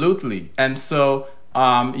 Absolutely. And so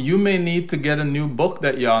you may need to get a new book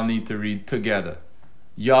that y'all need to read together.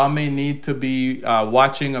 Y'all may need to be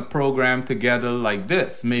watching a program together like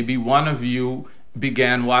this. Maybe one of you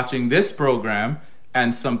began watching this program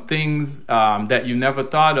and some things that you never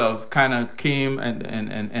thought of kind of came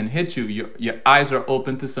and hit you. Your eyes are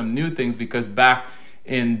open to some new things because back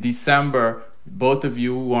in December, both of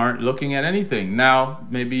you weren't looking at anything. Now,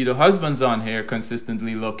 maybe the husband's on here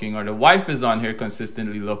consistently looking, or the wife is on here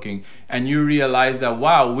consistently looking, and you realize that,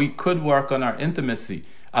 wow, we could work on our intimacy.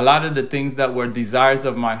 A lot of the things that were desires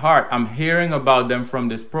of my heart, I'm hearing about them from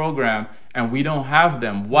this program, and we don't have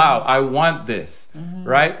them. Wow, I want this,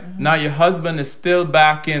 right? Now, your husband is still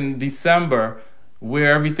back in December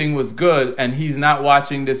where everything was good, and he's not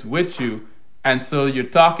watching this with you, and so you're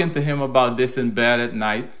talking to him about this in bed at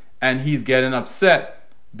night, and he's getting upset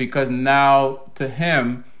because now to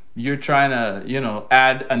him, you're trying to,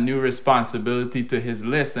 add a new responsibility to his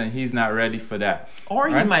list, and he's not ready for that. Or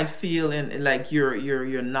right? He might feel like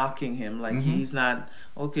you're knocking him, like he's not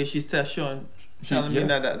okay. She's telling me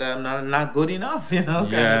that I'm not good enough, kind of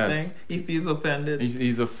thing. He feels offended.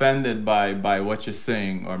 He's offended by what you're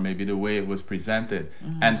saying, or maybe the way it was presented.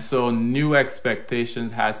 And so new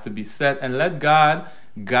expectations has to be set, and let God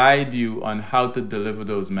guide you on how to deliver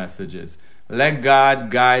those messages. Let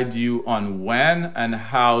God guide you on when and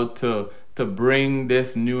how to bring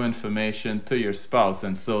this new information to your spouse.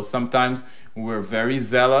 And so sometimes we're very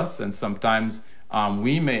zealous, and sometimes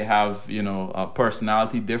we may have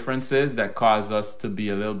personality differences that cause us to be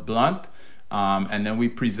a little blunt, and then we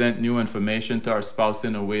present new information to our spouse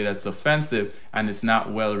in a way that's offensive and it's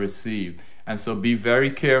not well received. And so be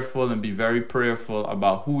very careful and be very prayerful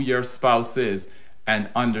about who your spouse is, and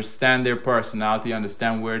understand their personality,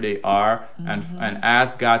 understand where they are, and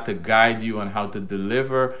ask God to guide you on how to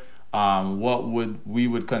deliver what we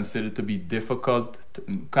would consider to be difficult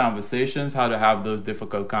conversations, how to have those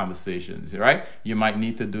difficult conversations, right? You might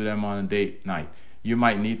need to do them on a date night. You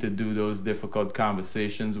might need to do those difficult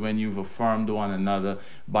conversations when you've affirmed one another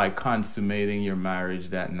by consummating your marriage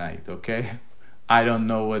that night, okay? I don't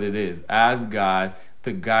know what it is. Ask God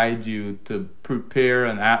to guide you to prepare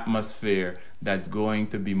an atmosphere that's going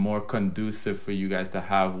to be more conducive for you guys to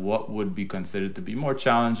have what would be considered to be more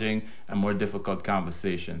challenging and more difficult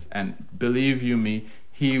conversations. And believe you me,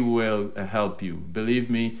 he will help you.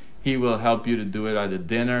 Believe me, he will help you to do it at a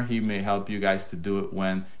dinner. He may help you guys to do it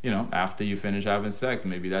when, after you finish having sex.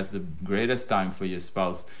 Maybe that's the greatest time for your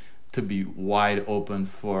spouse to be wide open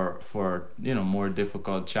for more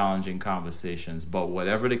difficult, challenging conversations. But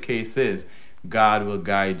whatever the case is, God will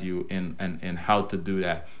guide you in how to do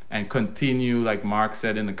that. And continue, like Mark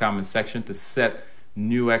said in the comment section, to set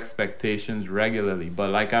new expectations regularly. But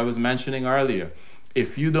like I was mentioning earlier,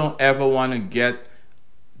 if you don't ever want to get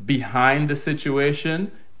behind the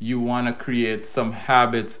situation you want to create some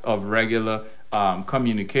habits of regular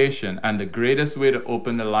communication. And the greatest way to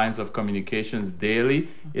open the lines of communications daily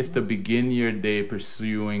is to begin your day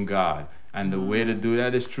pursuing God. And the way to do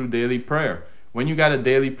that is through daily prayer. When you got a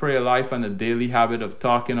daily prayer life and a daily habit of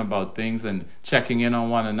talking about things and checking in on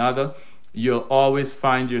one another, you'll always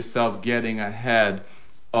find yourself getting ahead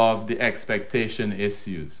of the expectation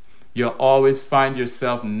issues. You'll always find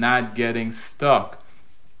yourself not getting stuck,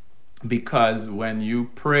 because when you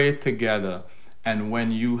pray together and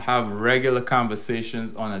when you have regular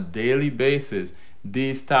conversations on a daily basis,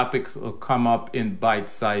 these topics will come up in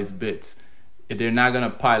bite-sized bits. They're not going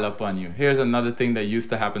to pile up on you. Here's another thing that used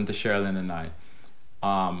to happen to Sherilyn and I.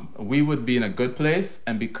 We would be in a good place,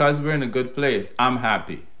 and because we're in a good place, I'm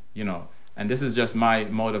happy, you know. And this is just my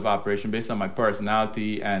mode of operation based on my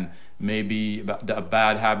personality and maybe a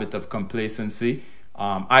bad habit of complacency.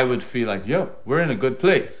 I would feel like, yo, we're in a good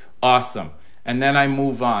place. Awesome. And then I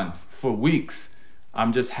move on for weeks.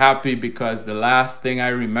 I'm just happy because the last thing I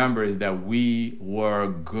remember is that we were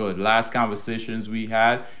good. Last conversations we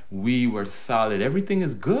had, we were solid. Everything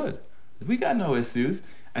is good. We got no issues.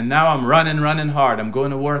 And now I'm running hard. I'm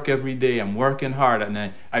going to work every day. I'm working hard.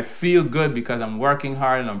 And I feel good because I'm working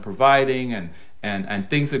hard and I'm providing and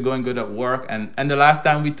things are going good at work. And the last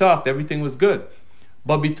time we talked, everything was good.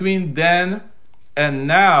 But between then and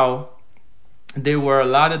now, there were a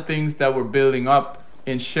lot of things that were building up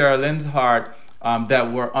in Sherilyn's heart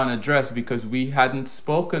that were unaddressed because we hadn't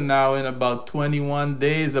spoken now in about 21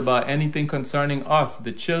 days about anything concerning us,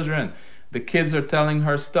 the children. The kids are telling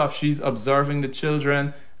her stuff. She's observing the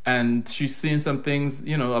children and she's seeing some things,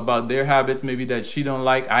 you know, about their habits maybe that she don't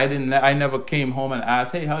like. I never came home and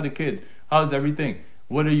asked, hey, how are the kids? How's everything?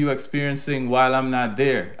 What are you experiencing while I'm not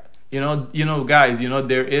there? You know, guys, you know,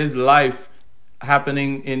 there is life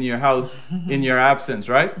happening in your house in your absence,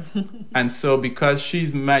 right? And so because she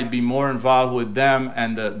might be more involved with them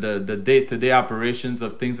and the day-to-day operations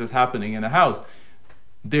of things that's happening in the house,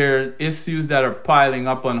 there are issues that are piling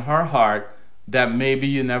up on her heart that maybe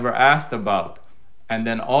you never asked about. And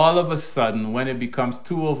then all of a sudden, when it becomes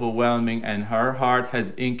too overwhelming and her heart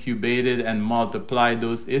has incubated and multiplied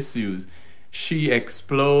those issues, she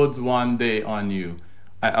explodes one day on you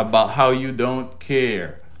about how you don't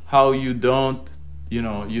care, how you don't,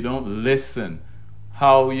 you don't listen,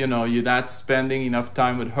 how, you're not spending enough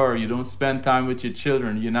time with her, you don't spend time with your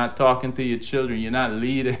children, you're not talking to your children, you're not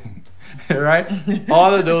leading. Right?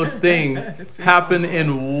 All of those things happen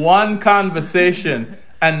in one conversation,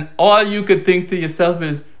 and all you could think to yourself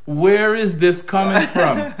is, where is this coming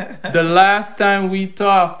from? The last time we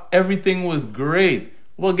talked, everything was great.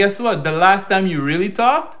 Well, guess what? The last time you really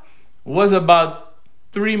talked was about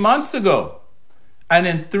 3 months ago. And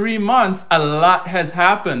in 3 months, a lot has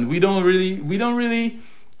happened. We don't really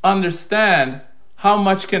understand how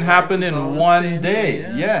much can happen in one day.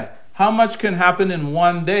 Yeah. How much can happen in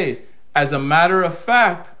one day? As a matter of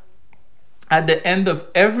fact, at the end of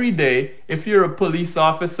every day, if you're a police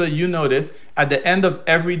officer, you know this, at the end of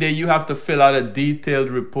every day, you have to fill out a detailed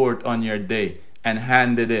report on your day and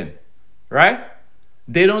hand it in, right?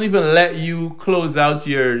 They don't even let you close out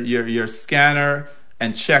your scanner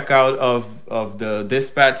and check out of the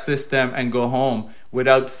dispatch system and go home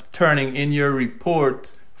without turning in your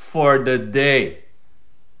report for the day.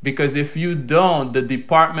 Because if you don't, the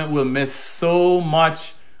department will miss so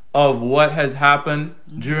much of what has happened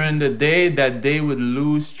during the day that they would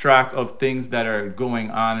lose track of things that are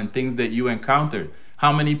going on and things that you encountered.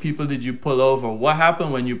 How many people did you pull over? What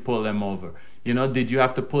happened when you pulled them over? Did you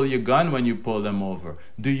have to pull your gun when you pulled them over?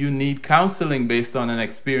 Do you need counseling based on an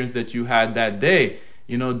experience that you had that day?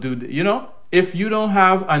 If you don't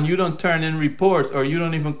have and you don't turn in reports, or you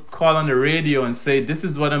don't even call on the radio and say, this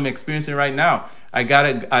is what I'm experiencing right now. I got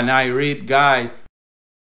an irate guy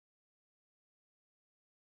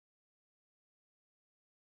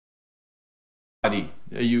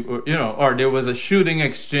or there was a shooting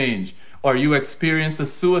exchange, or you experienced a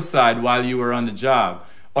suicide while you were on the job,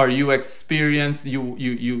 or you experienced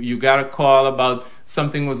you got a call about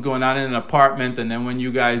something was going on in an apartment, and then when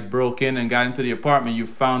you guys broke in and got into the apartment, you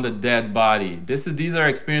found a dead body. These are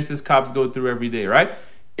experiences cops go through every day, right?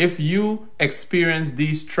 If you experience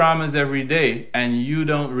these traumas every day and you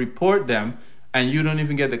don't report them, and you don't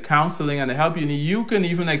even get the counseling and the help you need, you can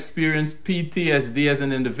even experience PTSD as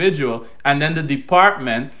an individual, and then the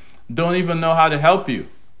department don't even know how to help you.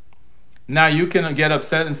 Now you can get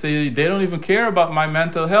upset and say, they don't even care about my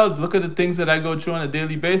mental health. Look at the things that I go through on a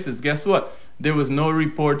daily basis. Guess what? There was no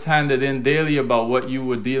reports handed in daily about what you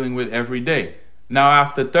were dealing with every day. Now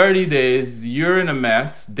after 30 days, you're in a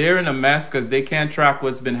mess. They're in a mess because they can't track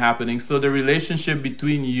what's been happening. So the relationship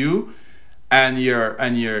between you and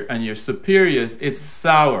your superiors, it's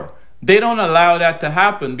sour. They don't allow that to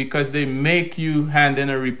happen because they make you hand in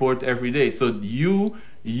a report every day. So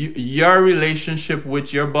your relationship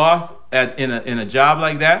with your boss in a job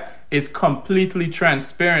like that is completely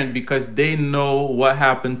transparent because they know what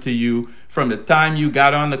happened to you from the time you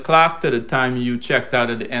got on the clock to the time you checked out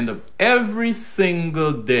at the end of every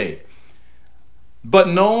single day. But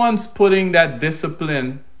no one's putting that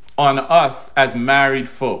discipline on us as married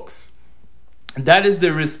folks. That is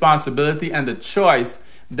the responsibility and the choice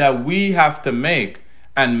that we have to make.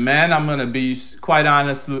 And man, I'm going to be quite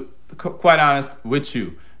honest with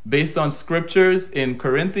you. Based on scriptures in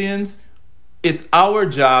Corinthians, it's our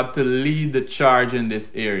job to lead the charge in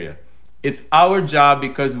this area. It's our job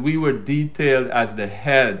because we were detailed as the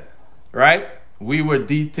head, right? We were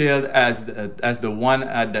detailed as the one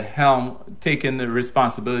at the helm, taking the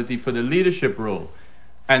responsibility for the leadership role.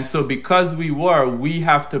 And so because we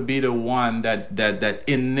have to be the one that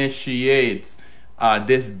initiates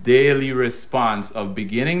this daily response of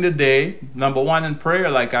beginning the day, number one, in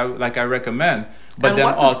prayer, like I recommend, but and then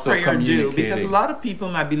what also does prayer do? Because communicating. a lot of people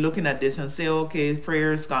might be looking at this and say, okay,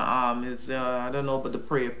 prayer is I don't know, but the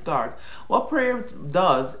prayer start. What prayer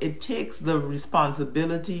does, it takes the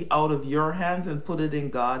responsibility out of your hands and put it in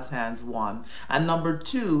God's hands, one. And number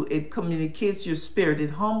two, it communicates your spirit.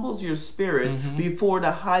 It humbles your spirit before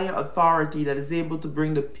the higher authority that is able to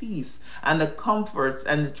bring the peace and the comforts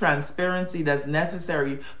and the transparency that's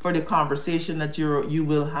necessary for the conversation that you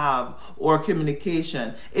will have or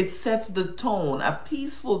communication. It sets the tone, a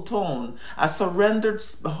peaceful tone, a surrendered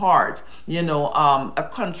heart, a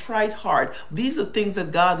contrite heart. These are things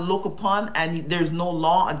that God look upon, and there's no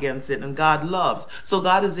law against it, and God loves. So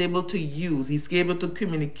God is able to use, he's able to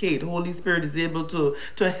communicate. Holy Spirit is able to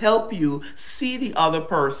help you see the other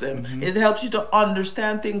person. It helps you to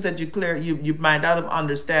understand things that you might not have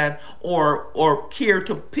understand or care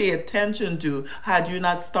to pay attention to had you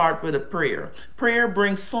not start with a prayer. Prayer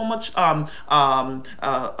brings so much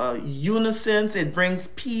unison. It brings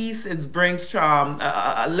peace. It brings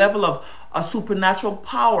a level of a supernatural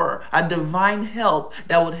power, a divine help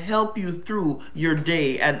that would help you through your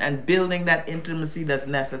day and building that intimacy that's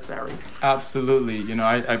necessary. Absolutely.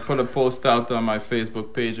 I put a post out on my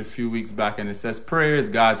Facebook page a few weeks back, and it says prayer is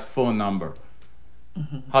God's phone number.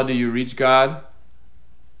 How do you reach God?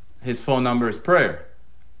 His phone number is prayer.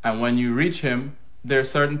 And when you reach him, there are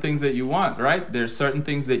certain things that you want, right? There are certain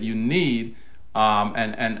things that you need,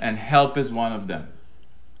 and help is one of them.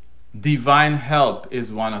 Divine help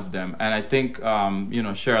is one of them. And I think,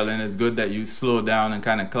 Sherilyn, it's good that you slow down and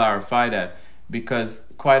kind of clarify that, because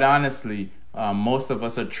quite honestly, most of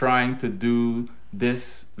us are trying to do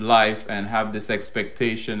this life and have this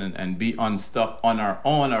expectation and be unstuck on our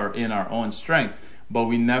own or in our own strength, but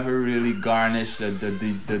we never really garnish the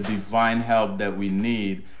divine help that we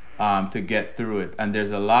need to get through it. And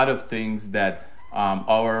there's a lot of things that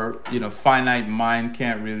our finite mind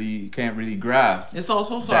can't really grasp. It's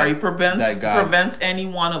also prevents any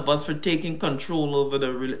one of us from taking control over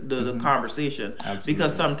the conversation. Absolutely.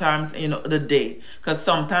 Because sometimes the day, because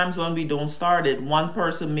sometimes when we don't start it, one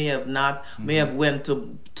person may have went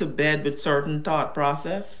to bed with certain thought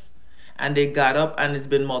process, and they got up and it's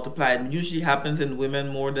been multiplied. It usually happens in women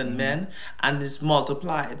more than men, and it's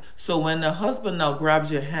multiplied. So when the husband now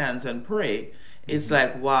grabs your hands and pray, it's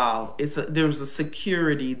like, wow, there's a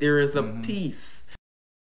security, there is a peace.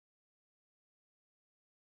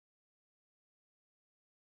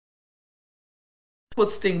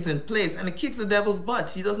 Puts things in place, and it kicks the devil's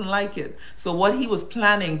butt. He doesn't like it. So what he was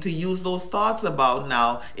planning to use those thoughts about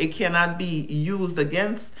now, it cannot be used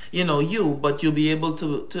against you, but you'll be able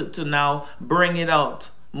to now bring it out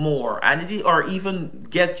more, or even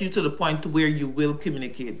get you to the point to where you will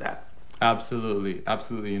communicate that. Absolutely.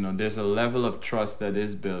 There's a level of trust that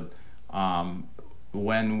is built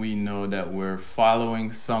when we know that we're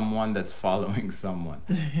following someone that's following someone.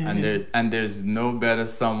 and there's no better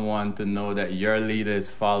someone to know that your leader is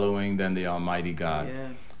following than the Almighty God.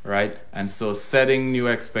 Yes. Right? And so setting new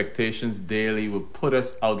expectations daily will put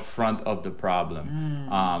us out front of the problem.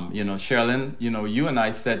 Sherilyn, you and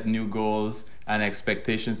I set new goals and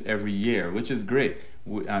expectations every year, which is great.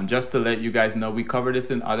 Just to let you guys know, we cover this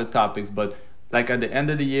in other topics, but like at the end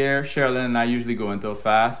of the year, Sherilyn and I usually go into a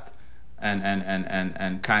fast and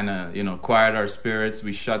kind of quiet our spirits.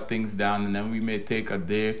 We shut things down, and then we may take a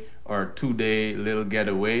day or 2-day little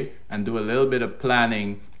getaway and do a little bit of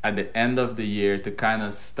planning at the end of the year to kind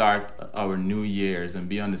of start our new years and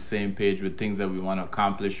be on the same page with things that we want to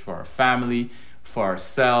accomplish for our family, for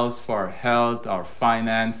ourselves, for our health, our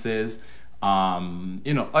finances,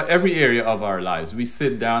 every area of our lives. We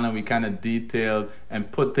sit down and we kind of detail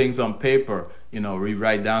and put things on paper. We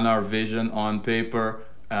write down our vision on paper,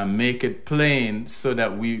 make it plain so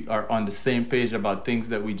that we are on the same page about things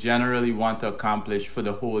that we generally want to accomplish for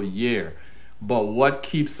the whole year. But what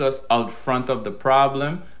keeps us out front of the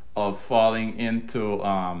problem of falling into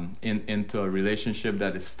into a relationship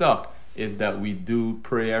that is stuck is that we do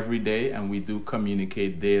pray every day and we do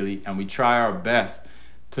communicate daily and we try our best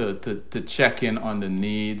to check in on the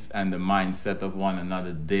needs and the mindset of one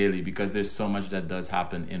another daily, because there's so much that does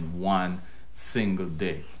happen in one single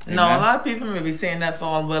day. Amen? No, a lot of people may be saying that's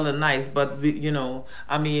all well and nice, but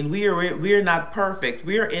we're not perfect.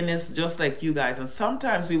 We're in this just like you guys, and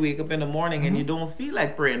sometimes we wake up in the morning and you don't feel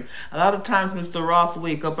like praying. A lot of times Mr. Ross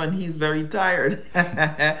wake up and he's very tired,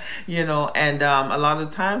 and a lot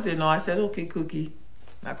of times, I said, okay, Cookie,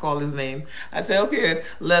 I call his name. I say, okay,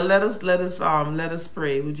 let us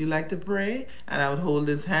pray. Would you like to pray? And I would hold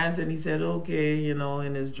his hands, and he said, okay, in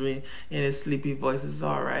his dream, in his sleepy voice, it's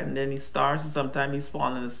all right. And then he starts, and sometimes he's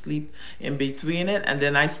falling asleep in between it, and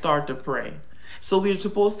then I start to pray. So we're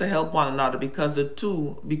supposed to help one another because the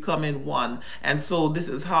two become in one. And so this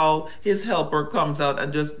is how his helper comes out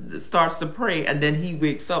and just starts to pray, and then he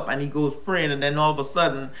wakes up and he goes praying, and then all of a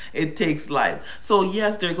sudden it takes life. So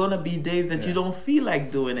yes, there are going to be days that you don't feel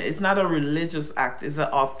like doing it. It's not a religious act, it's an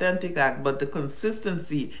authentic act, but the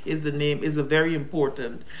consistency is a very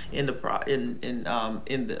important in the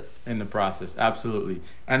process. Absolutely.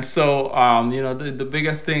 And so the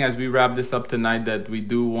biggest thing as we wrap this up tonight that we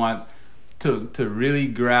do want to really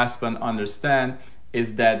grasp and understand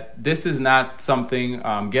is that this is not something,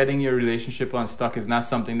 getting your relationship unstuck is not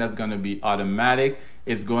something that's going to be automatic.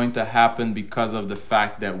 It's going to happen because of the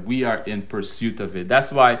fact that we are in pursuit of it.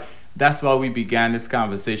 That's why we began this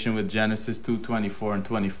conversation with Genesis 2:24 and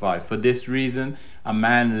 25. For this reason, a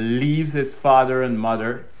man leaves his father and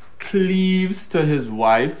mother, cleaves to his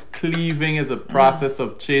wife. Cleaving is a process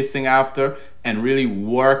of chasing after and really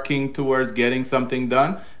working towards getting something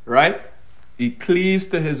done, right? He cleaves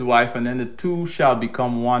to his wife, and then the two shall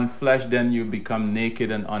become one flesh. Then you become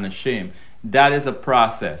naked and unashamed. That is a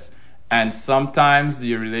process. And sometimes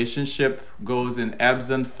your relationship goes in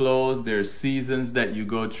ebbs and flows. There's seasons that you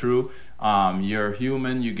go through. You're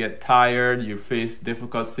human. You get tired. You face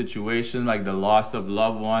difficult situations like the loss of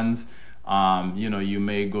loved ones. You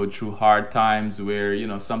may go through hard times where,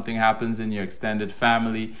 something happens in your extended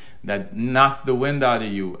family that knocks the wind out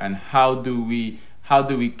of you. And how do we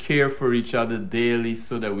care for each other daily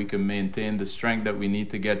so that we can maintain the strength that we need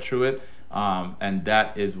to get through it? And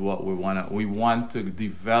that is what we want to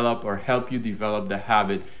develop, or help you develop the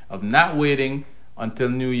habit of not waiting until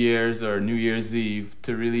New Year's or New Year's Eve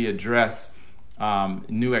to really address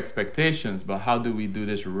new expectations, but how do we do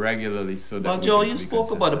this regularly so that Joel, you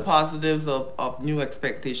spoke about the positives of new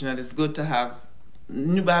expectation, and it's good to have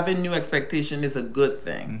having new expectation is a good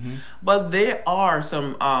thing, but there are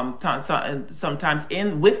sometimes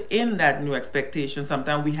within that new expectation,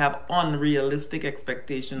 sometimes we have unrealistic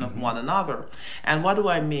expectation of one another. And what do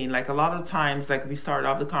I mean? Like a lot of times, like we started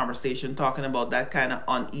off the conversation talking about that kind of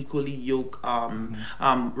unequally yoked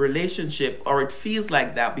relationship, or it feels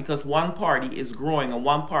like that because one party is growing and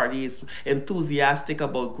one party is enthusiastic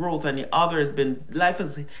about growth, and the other life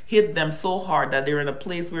has hit them so hard that they're in a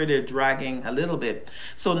place where they're dragging a little bit.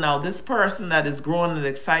 So now this person that is growing and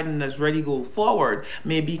excited and is ready to go forward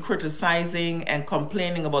may be criticizing and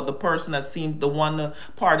complaining about the person that seems the one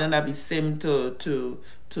partner that seemed to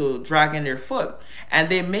dragging their foot. And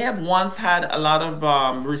they may have once had a lot of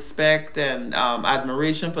respect and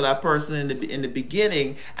admiration for that person in the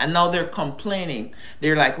beginning, and now they're complaining.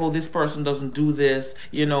 They're like, oh, this person doesn't do this,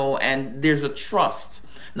 and there's a trust.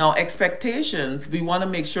 Now, expectations, we want to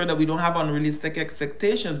make sure that we don't have unrealistic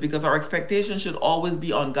expectations, because our expectations should always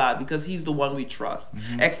be on God, because He's the one we trust.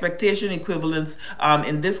 Expectation equivalents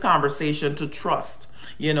in this conversation to trust,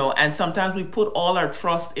 and sometimes we put all our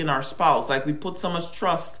trust in our spouse. Like we put so much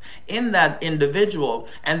trust in that individual,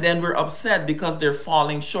 and then we're upset because they're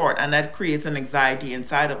falling short, and that creates an anxiety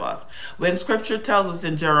inside of us. When scripture tells us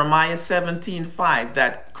in Jeremiah 17:5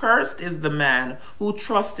 that cursed is the man who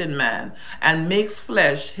trusts in man and makes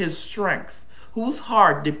flesh his strength, whose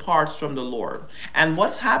heart departs from the Lord. And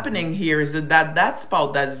what's happening here is that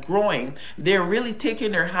spouse that is growing, they're really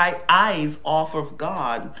taking their eyes off of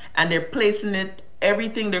God, and they're placing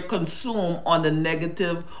everything they consume on the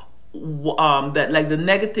negative, the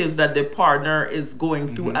negatives that the partner is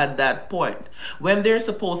going through at that point, when they're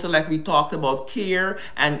supposed to, like we talked about, care,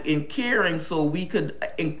 and in caring, so we could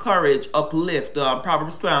encourage, uplift.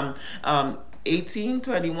 Proverbs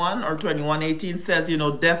 18:21 or 21:18 says,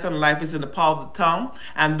 death and life is in the power of the tongue,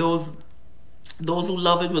 and those those who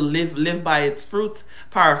love it will live by its fruits,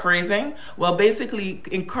 paraphrasing. Well, basically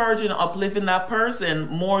encouraging, uplifting that person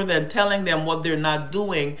more than telling them what they're not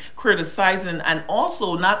doing, criticizing, and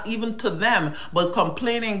also not even to them but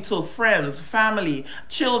complaining to friends, family,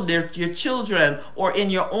 children, your children, or in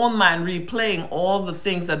your own mind replaying all the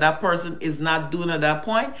things that that person is not doing at that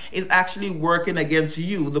point is actually working against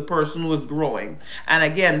you, the person who is growing. And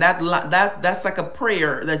again, that's like a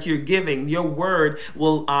prayer that you're giving. Your word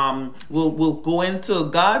will go into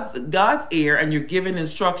God's ear, and you're giving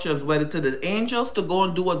instructions whether to the angels to go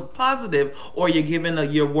and do what's positive, or you're giving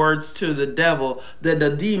your words to the devil,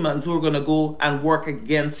 the demons who are going to go and work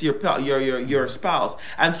against your spouse.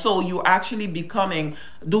 And so you're actually becoming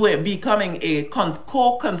a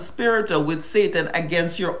co-conspirator with Satan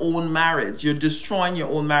against your own marriage. You're destroying your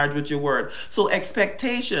own marriage with your word. So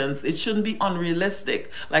expectations, it shouldn't be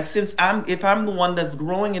unrealistic. Like, if I'm the one that's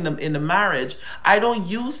growing in the marriage, I don't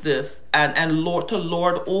use this and lord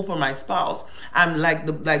over my spouse. I'm like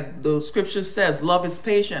the scripture says, love is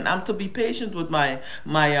patient. I'm to be patient with my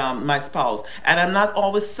spouse, and I'm not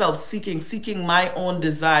always seeking my own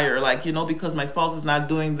desire. Like, because my spouse is not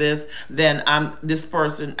doing this, then this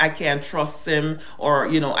person, I can't trust him, or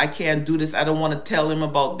I can't do this. I don't want to tell him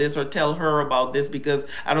about this or tell her about this because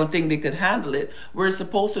I don't think they could handle it. We're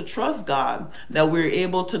supposed to trust God that we're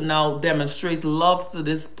able to now demonstrate love to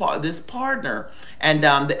this partner, and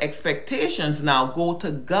the expectations now go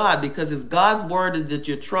to God, because it's God's word that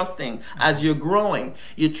you're trusting as you're growing.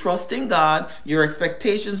 You're trusting God. Your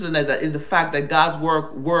expectations in the fact that God's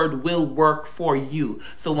word will work for you.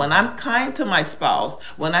 So when I'm kind to my spouse,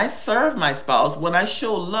 when I serve my spouse, when I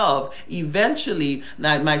show love, eventually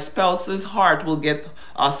my spouse's heart will get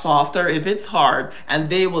softer if it's hard, and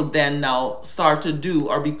they will then now start to do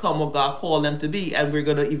or become what God called them to be, and we're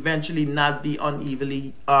going to eventually not be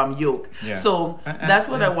unevenly yoked. Yeah. So that's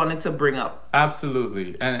what I wanted to bring up.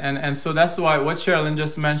 Absolutely. And so that's why what Sherilyn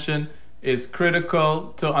just mentioned is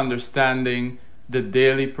critical to understanding the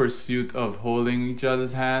daily pursuit of holding each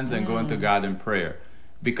other's hands and going to God in prayer.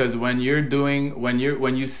 Because when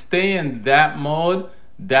you stay in that mode,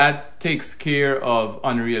 that takes care of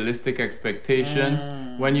unrealistic expectations.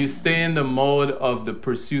 When you stay in the mode of the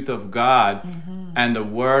pursuit of God and the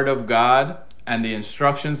word of God and the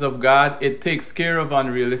instructions of God, it takes care of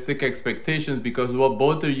unrealistic expectations, because what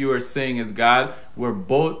both of you are saying is, God, we're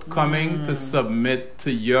both coming to submit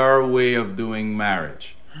to your way of doing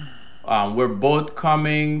marriage. We're both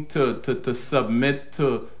coming to submit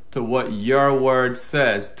to what your word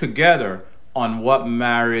says together on what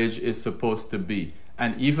marriage is supposed to be.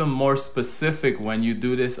 And even more specific, when you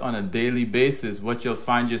do this on a daily basis, what you'll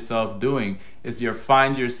find yourself doing is you'll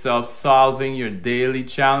find yourself solving your daily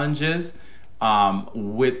challenges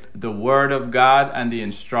with the word of God and the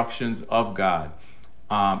instructions of God.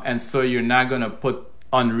 And so you're not going to put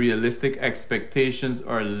unrealistic expectations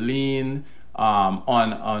or lean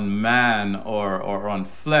on man or on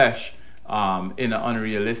flesh in an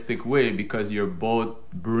unrealistic way, because you're both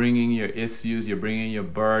bringing your issues, you're bringing your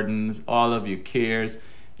burdens, all of your cares.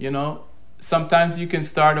 Sometimes you can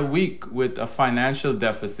start a week with a financial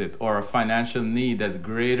deficit or a financial need that's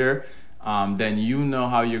greater than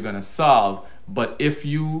how you're going to solve. But if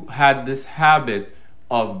you had this habit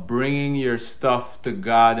of bringing your stuff to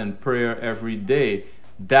God in prayer every day,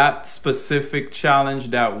 that specific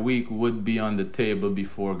challenge that week would be on the table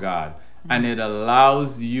before God. And it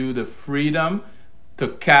allows you the freedom to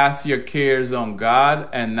cast your cares on God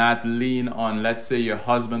and not lean on, let's say, your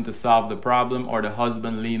husband to solve the problem, or the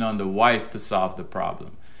husband lean on the wife to solve the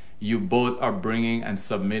problem. You both are bringing and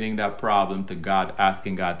submitting that problem to God,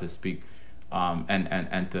 asking God to speak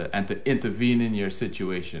and to intervene in your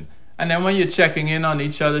situation. And then when you're checking in on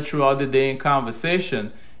each other throughout the day in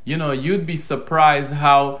conversation, you'd be surprised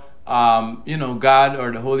how God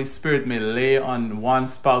or the Holy Spirit may lay on one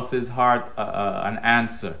spouse's heart an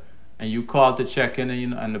answer, and you call to check in,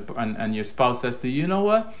 and your spouse says to you,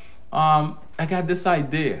 what, I got this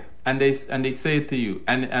idea, and they say it to you,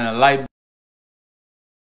 and a light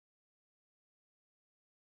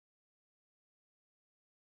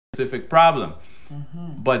specific problem.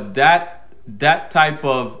 But that type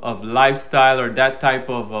of lifestyle, or that type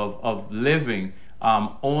of living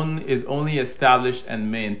is only established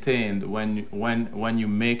and maintained when you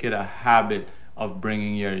make it a habit of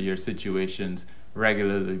bringing your situations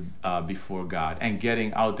regularly before God and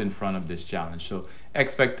getting out in front of this challenge. So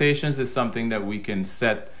expectations is something that we can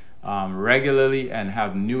set regularly and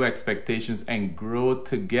have new expectations and grow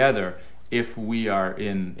together if we are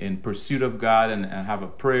in pursuit of God and have a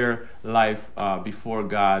prayer life before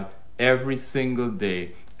God every single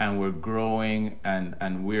day, and we're growing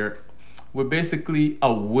and we're basically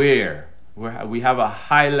aware We have a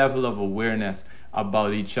high level of awareness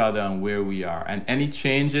about each other and where we are. And any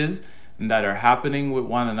changes that are happening with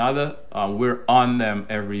one another, we're on them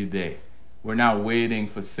every day. We're not waiting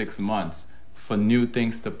for 6 months for new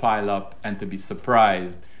things to pile up and to be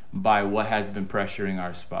surprised by what has been pressuring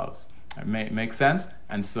our spouse. Make sense?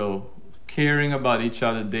 And so caring about each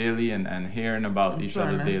other daily and hearing about each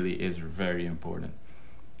other daily is very important.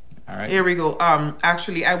 All right. Here we go.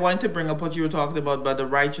 Actually, I want to bring up what you were talking about the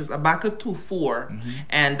righteous. Habakkuk 2:4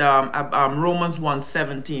 and Romans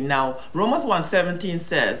 1:17. Now, Romans 1:17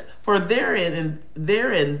 says, "For therein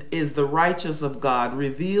is the righteousness of God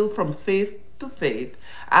revealed from faith to faith,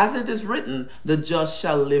 as it is written, the just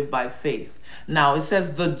shall live by faith." Now, it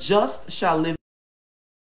says, "The just shall live."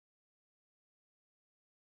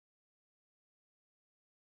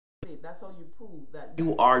 That's how you prove that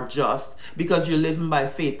you are just, because you're living by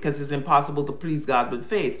faith, because it's impossible to please God with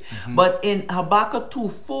faith. But in Habakkuk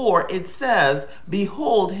 2:4 it says,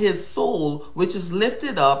 "Behold, his soul which is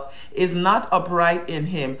lifted up is not upright in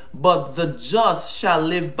him, but the just shall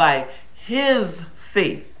live by his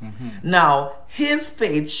faith." Now, his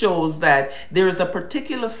faith shows that there is a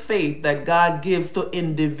particular faith that God gives to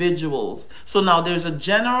individuals. So now there's a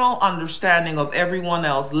general understanding of everyone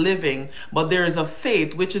else living, but there is a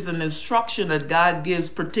faith which is an instruction that God gives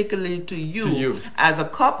particularly to you as a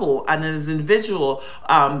couple and as an individual,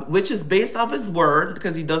 which is based off his word,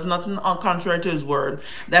 because he does nothing contrary to his word,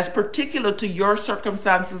 that's particular to your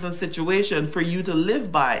circumstances and situation for you to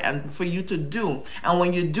live by and for you to do. And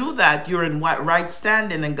when you do that, you're in right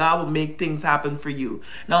standing, and God will make things happen for you.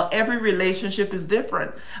 Now, every relationship is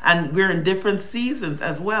different, and we're in different seasons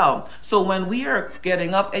as well. So when we are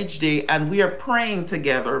getting up each day and we are praying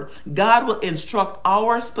together, God will instruct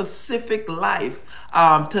our specific life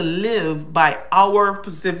to live by our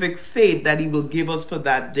specific faith that he will give us for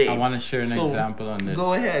that day. I want to share an example on this.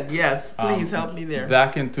 Go ahead. Yes, please help me there.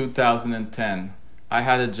 Back in 2010, I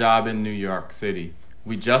had a job in New York City.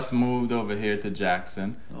 We just moved over here to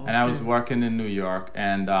Jackson, and I was working in New York,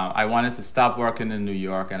 and I wanted to stop working in New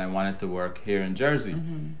York, and I wanted to work here in Jersey.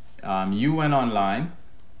 You went online,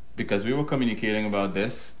 because we were communicating about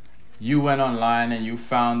this. You went online and you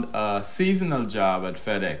found a seasonal job at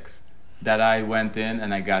FedEx that I went in,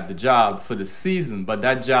 and I got the job for the season, but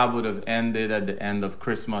that job would have ended at the end of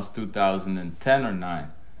Christmas 2010 or 9?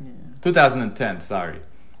 2010, sorry.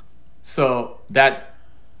 So that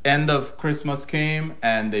end of Christmas came,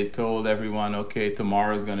 and they told everyone, okay,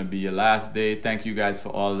 tomorrow is going to be your last day. Thank you guys for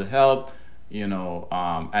all the help, you know.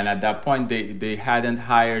 And at that point, they hadn't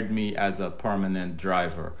hired me as a permanent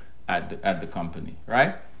driver at the company,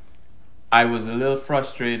 right? I was a little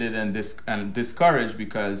frustrated and discouraged,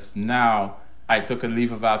 because now I took a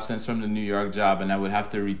leave of absence from the New York job, and I would have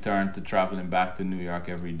to return to traveling back to New York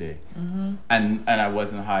every day. And I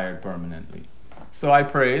wasn't hired permanently. So I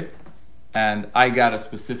prayed, and I got a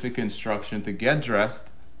specific instruction to get dressed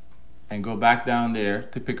and go back down there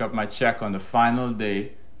to pick up my check on the final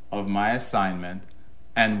day of my assignment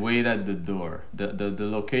and wait at the door. The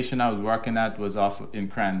location I was working at was off in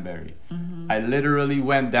Cranberry. I literally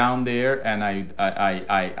went down there, and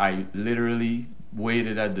I literally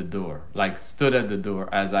waited at the door, like stood at the door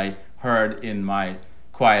as I heard in my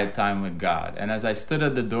quiet time with God. And as I stood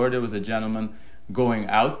at the door, there was a gentleman going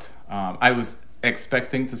out. I was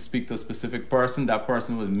expecting to speak to a specific person. That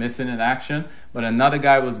person was missing in action, but another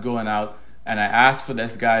guy was going out, and I asked for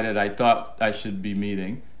this guy that I thought I should be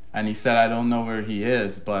meeting, and he said, "I don't know where he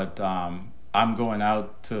is, but I'm going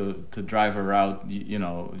out to drive a route. You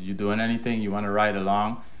know, you doing anything? You want to ride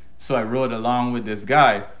along?" So I rode along with this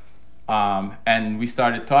guy, and we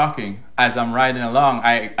started talking. As I'm riding along,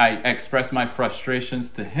 I expressed my frustrations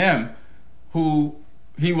to him, who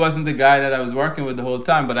he wasn't the guy that I was working with the whole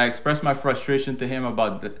time, but I expressed my frustration to him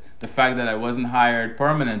about the fact that I wasn't hired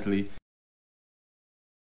permanently.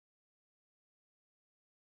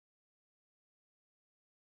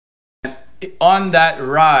 And on that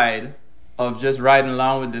ride of just riding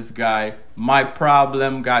along with this guy, my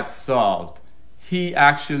problem got solved. He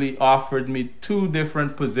actually offered me 2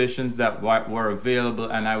 different positions that were available,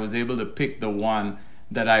 and I was able to pick the one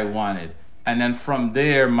that I wanted. And then from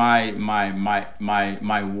there, my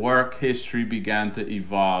work history began to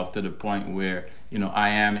evolve to the point where, you know, I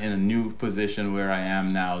am in a new position where I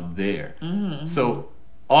am now there. So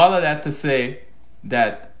all of that to say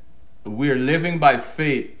that we're living by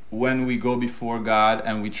faith when we go before God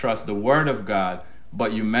and we trust the word of God.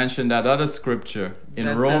 But you mentioned that other scripture in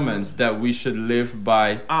Romans that we should live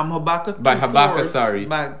by Habakkuk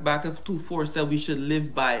 2:4 said we should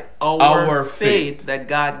live by our faith that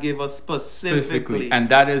God gave us specifically. And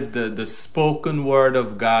that is the spoken word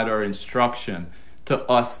of God or instruction to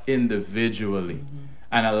us individually.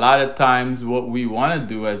 And a lot of times what we want to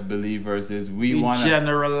do as believers is we want to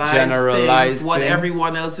generalize things. What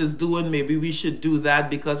everyone else is doing, maybe we should do that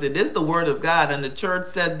because it is the word of God, and the church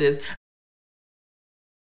said this.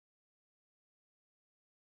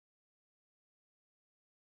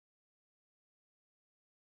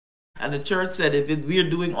 And the church said, if we're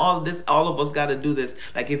doing all this, all of us got to do this.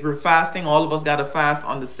 Like if we're fasting, all of us got to fast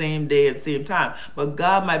on the same day at the same time. But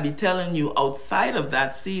God might be telling you outside of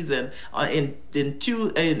that season, in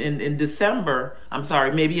December, I'm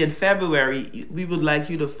sorry, maybe in February, we would like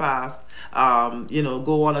you to fast. Go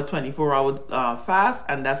on a 24-hour fast,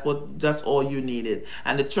 and that's all you needed.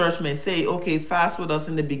 And the church may say, okay, fast with us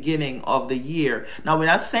in the beginning of the year. Now we're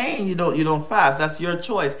not saying you don't fast, that's your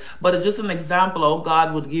choice, but it's just an example of how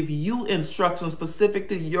God would give you instructions specific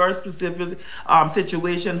to your specific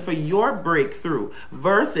situation for your breakthrough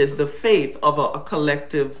versus the faith of a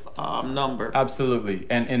collective number. Absolutely.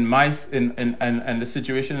 And in the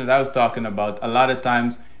situation that I was talking about, a lot of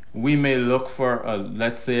times we may look for,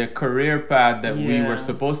 let's say, a career path that we were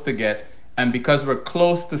supposed to get. And because we're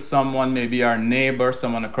close to someone, maybe our neighbor,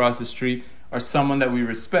 someone across the street, or someone that we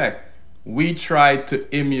respect, we try to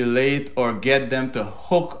emulate or get them to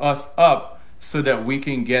hook us up so that we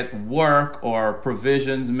can get work or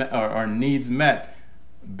provisions or needs met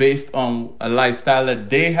based on a lifestyle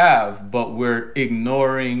that they have, but we're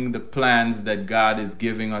ignoring the plans that God is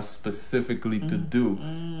giving us specifically to do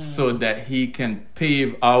so that he can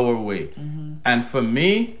pave our way. And for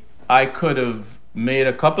me, I could have made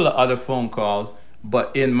a couple of other phone calls,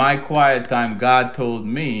 but in my quiet time, God told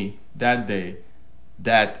me that day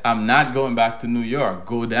that I'm not going back to New York.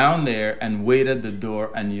 Go down there and wait at the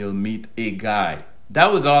door and you'll meet a guy.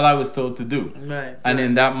 That was all I was told to do. And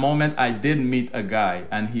in that moment, I did meet a guy,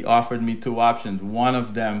 and he offered me two options. One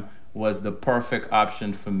of them was the perfect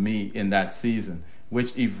option for me in that season,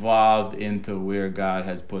 which evolved into where God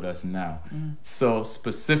has put us now. So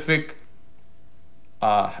specific,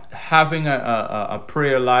 having a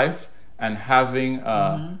prayer life and having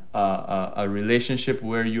a relationship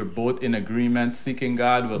where you're both in agreement, seeking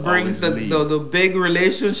God will brings always lead. the big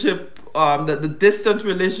relationship, the distant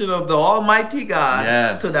relation of the Almighty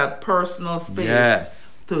God to that personal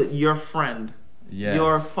space, to your friend,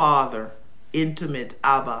 your father, intimate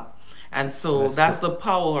Abba. And so that's the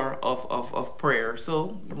power of prayer.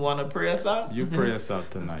 So you want to pray us out? You pray us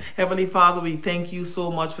out tonight. Heavenly Father, we thank you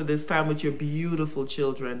so much for this time with your beautiful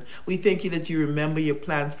children. We thank you that you remember your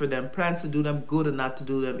plans for them, plans to do them good and not to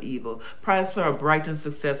do them evil, plans for a bright and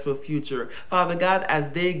successful future. Father God,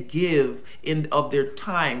 as they give of their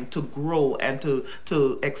time to grow and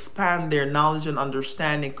to expand their knowledge and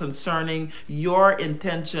understanding concerning your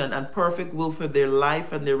intention and perfect will for their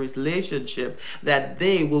life and their relationship, that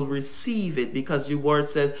they will receive it, because your word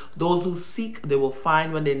says, those who seek, they will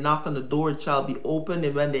find. When they knock on the door, it shall be opened,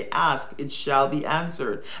 and when they ask, it shall be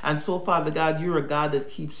answered. And so, Father God, you're a God that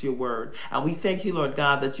keeps your word. And we thank you, Lord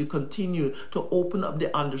God, that you continue to open up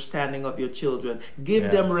the understanding of your children.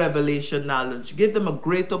 Give them revelation knowledge. Give them a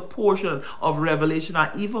greater portion of revelation,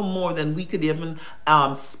 or even more than we could even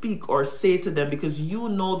speak or say to them, because you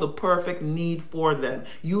know the perfect need for them.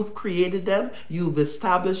 You've created them, you've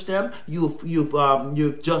established them,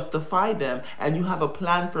 you've justified them, and you have a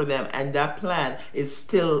plan for them, and that plan is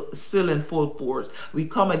still in full force. We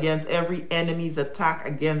come against every enemy's attack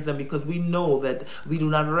against them, because we know that we do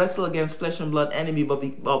not wrestle against flesh and blood enemy, but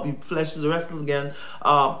we wrestle against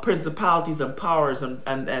principalities and powers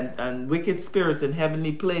and wicked spirits in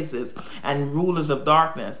heavenly places and rulers of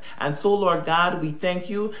darkness. And so, Lord God, we thank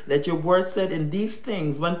you that your word said in these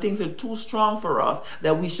things, when things are too strong for us,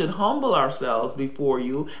 that we should humble ourselves before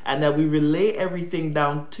you, and that we relay everything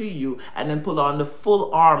down to you, and then put on the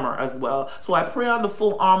full armor as well. So I pray on the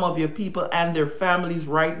full armor of your people and their families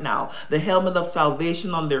right now. The helmet of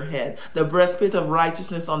salvation on their head, the breastplate of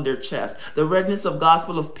righteousness on their chest, the readiness of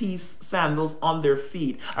gospel of peace sandals on their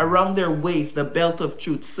feet, around their waist the belt of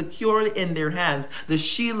truth, securely in their hands the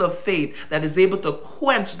shield of faith that is able to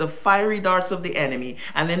quench the fiery darts of the enemy,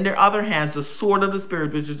 and in their other hands the sword of the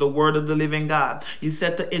Spirit, which is the word of the living God. You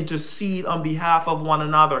said to intercede on behalf of one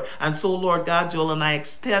another. And so, Lord God, Joel and I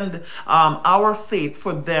extend our faith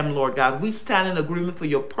for them, Lord God. We stand in agreement for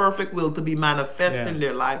your perfect will to be manifest in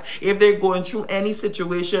their life. If they're going through any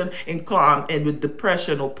situation with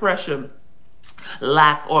depression, oppression,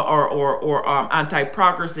 lack or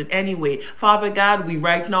anti-progress in any way. Father God, we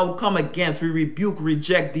right now come against, we rebuke,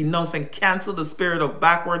 reject, denounce, and cancel the spirit of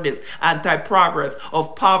backwardness, anti-progress,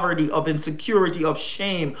 of poverty, of insecurity, of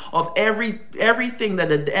shame, of everything that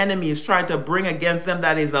the enemy is trying to bring against them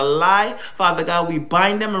that is a lie. Father God, we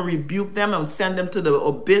bind them and rebuke them and send them to the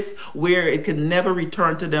abyss where it can never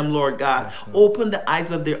return to them, Lord God. Yes, open the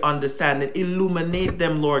eyes of their understanding, illuminate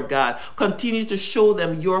them, Lord God. Continue to show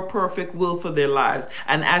them your perfect will for their lives.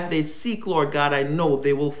 And as they seek, Lord God, I know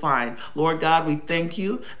they will find. Lord God, we thank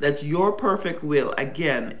you that your perfect will,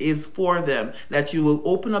 again, is for them, that you will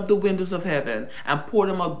open up the windows of heaven and pour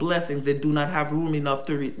them out blessings they do not have room enough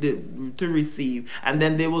to receive. And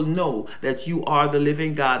then they will know that you are the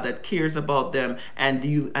living God that cares about them and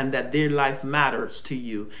that their life matters to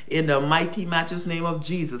you. In the mighty, matchless name of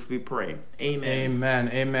Jesus, we pray. Amen. Amen.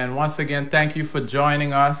 Amen. Once again, thank you for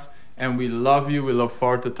joining us. And we love you. We look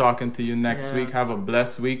forward to talking to you next week. Have a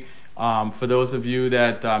blessed week. For those of you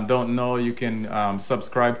that don't know, you can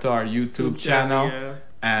subscribe to our YouTube channel. Yeah.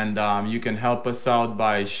 And you can help us out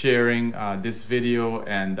by sharing this video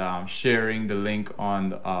and sharing the link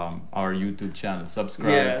on our YouTube channel.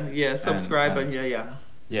 Subscribe. Yeah, subscribe and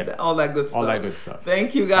yeah. All that good stuff. All that good stuff.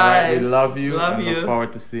 Thank you, guys. All right, we love you. Love and you. Look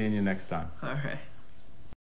forward to seeing you next time. All right.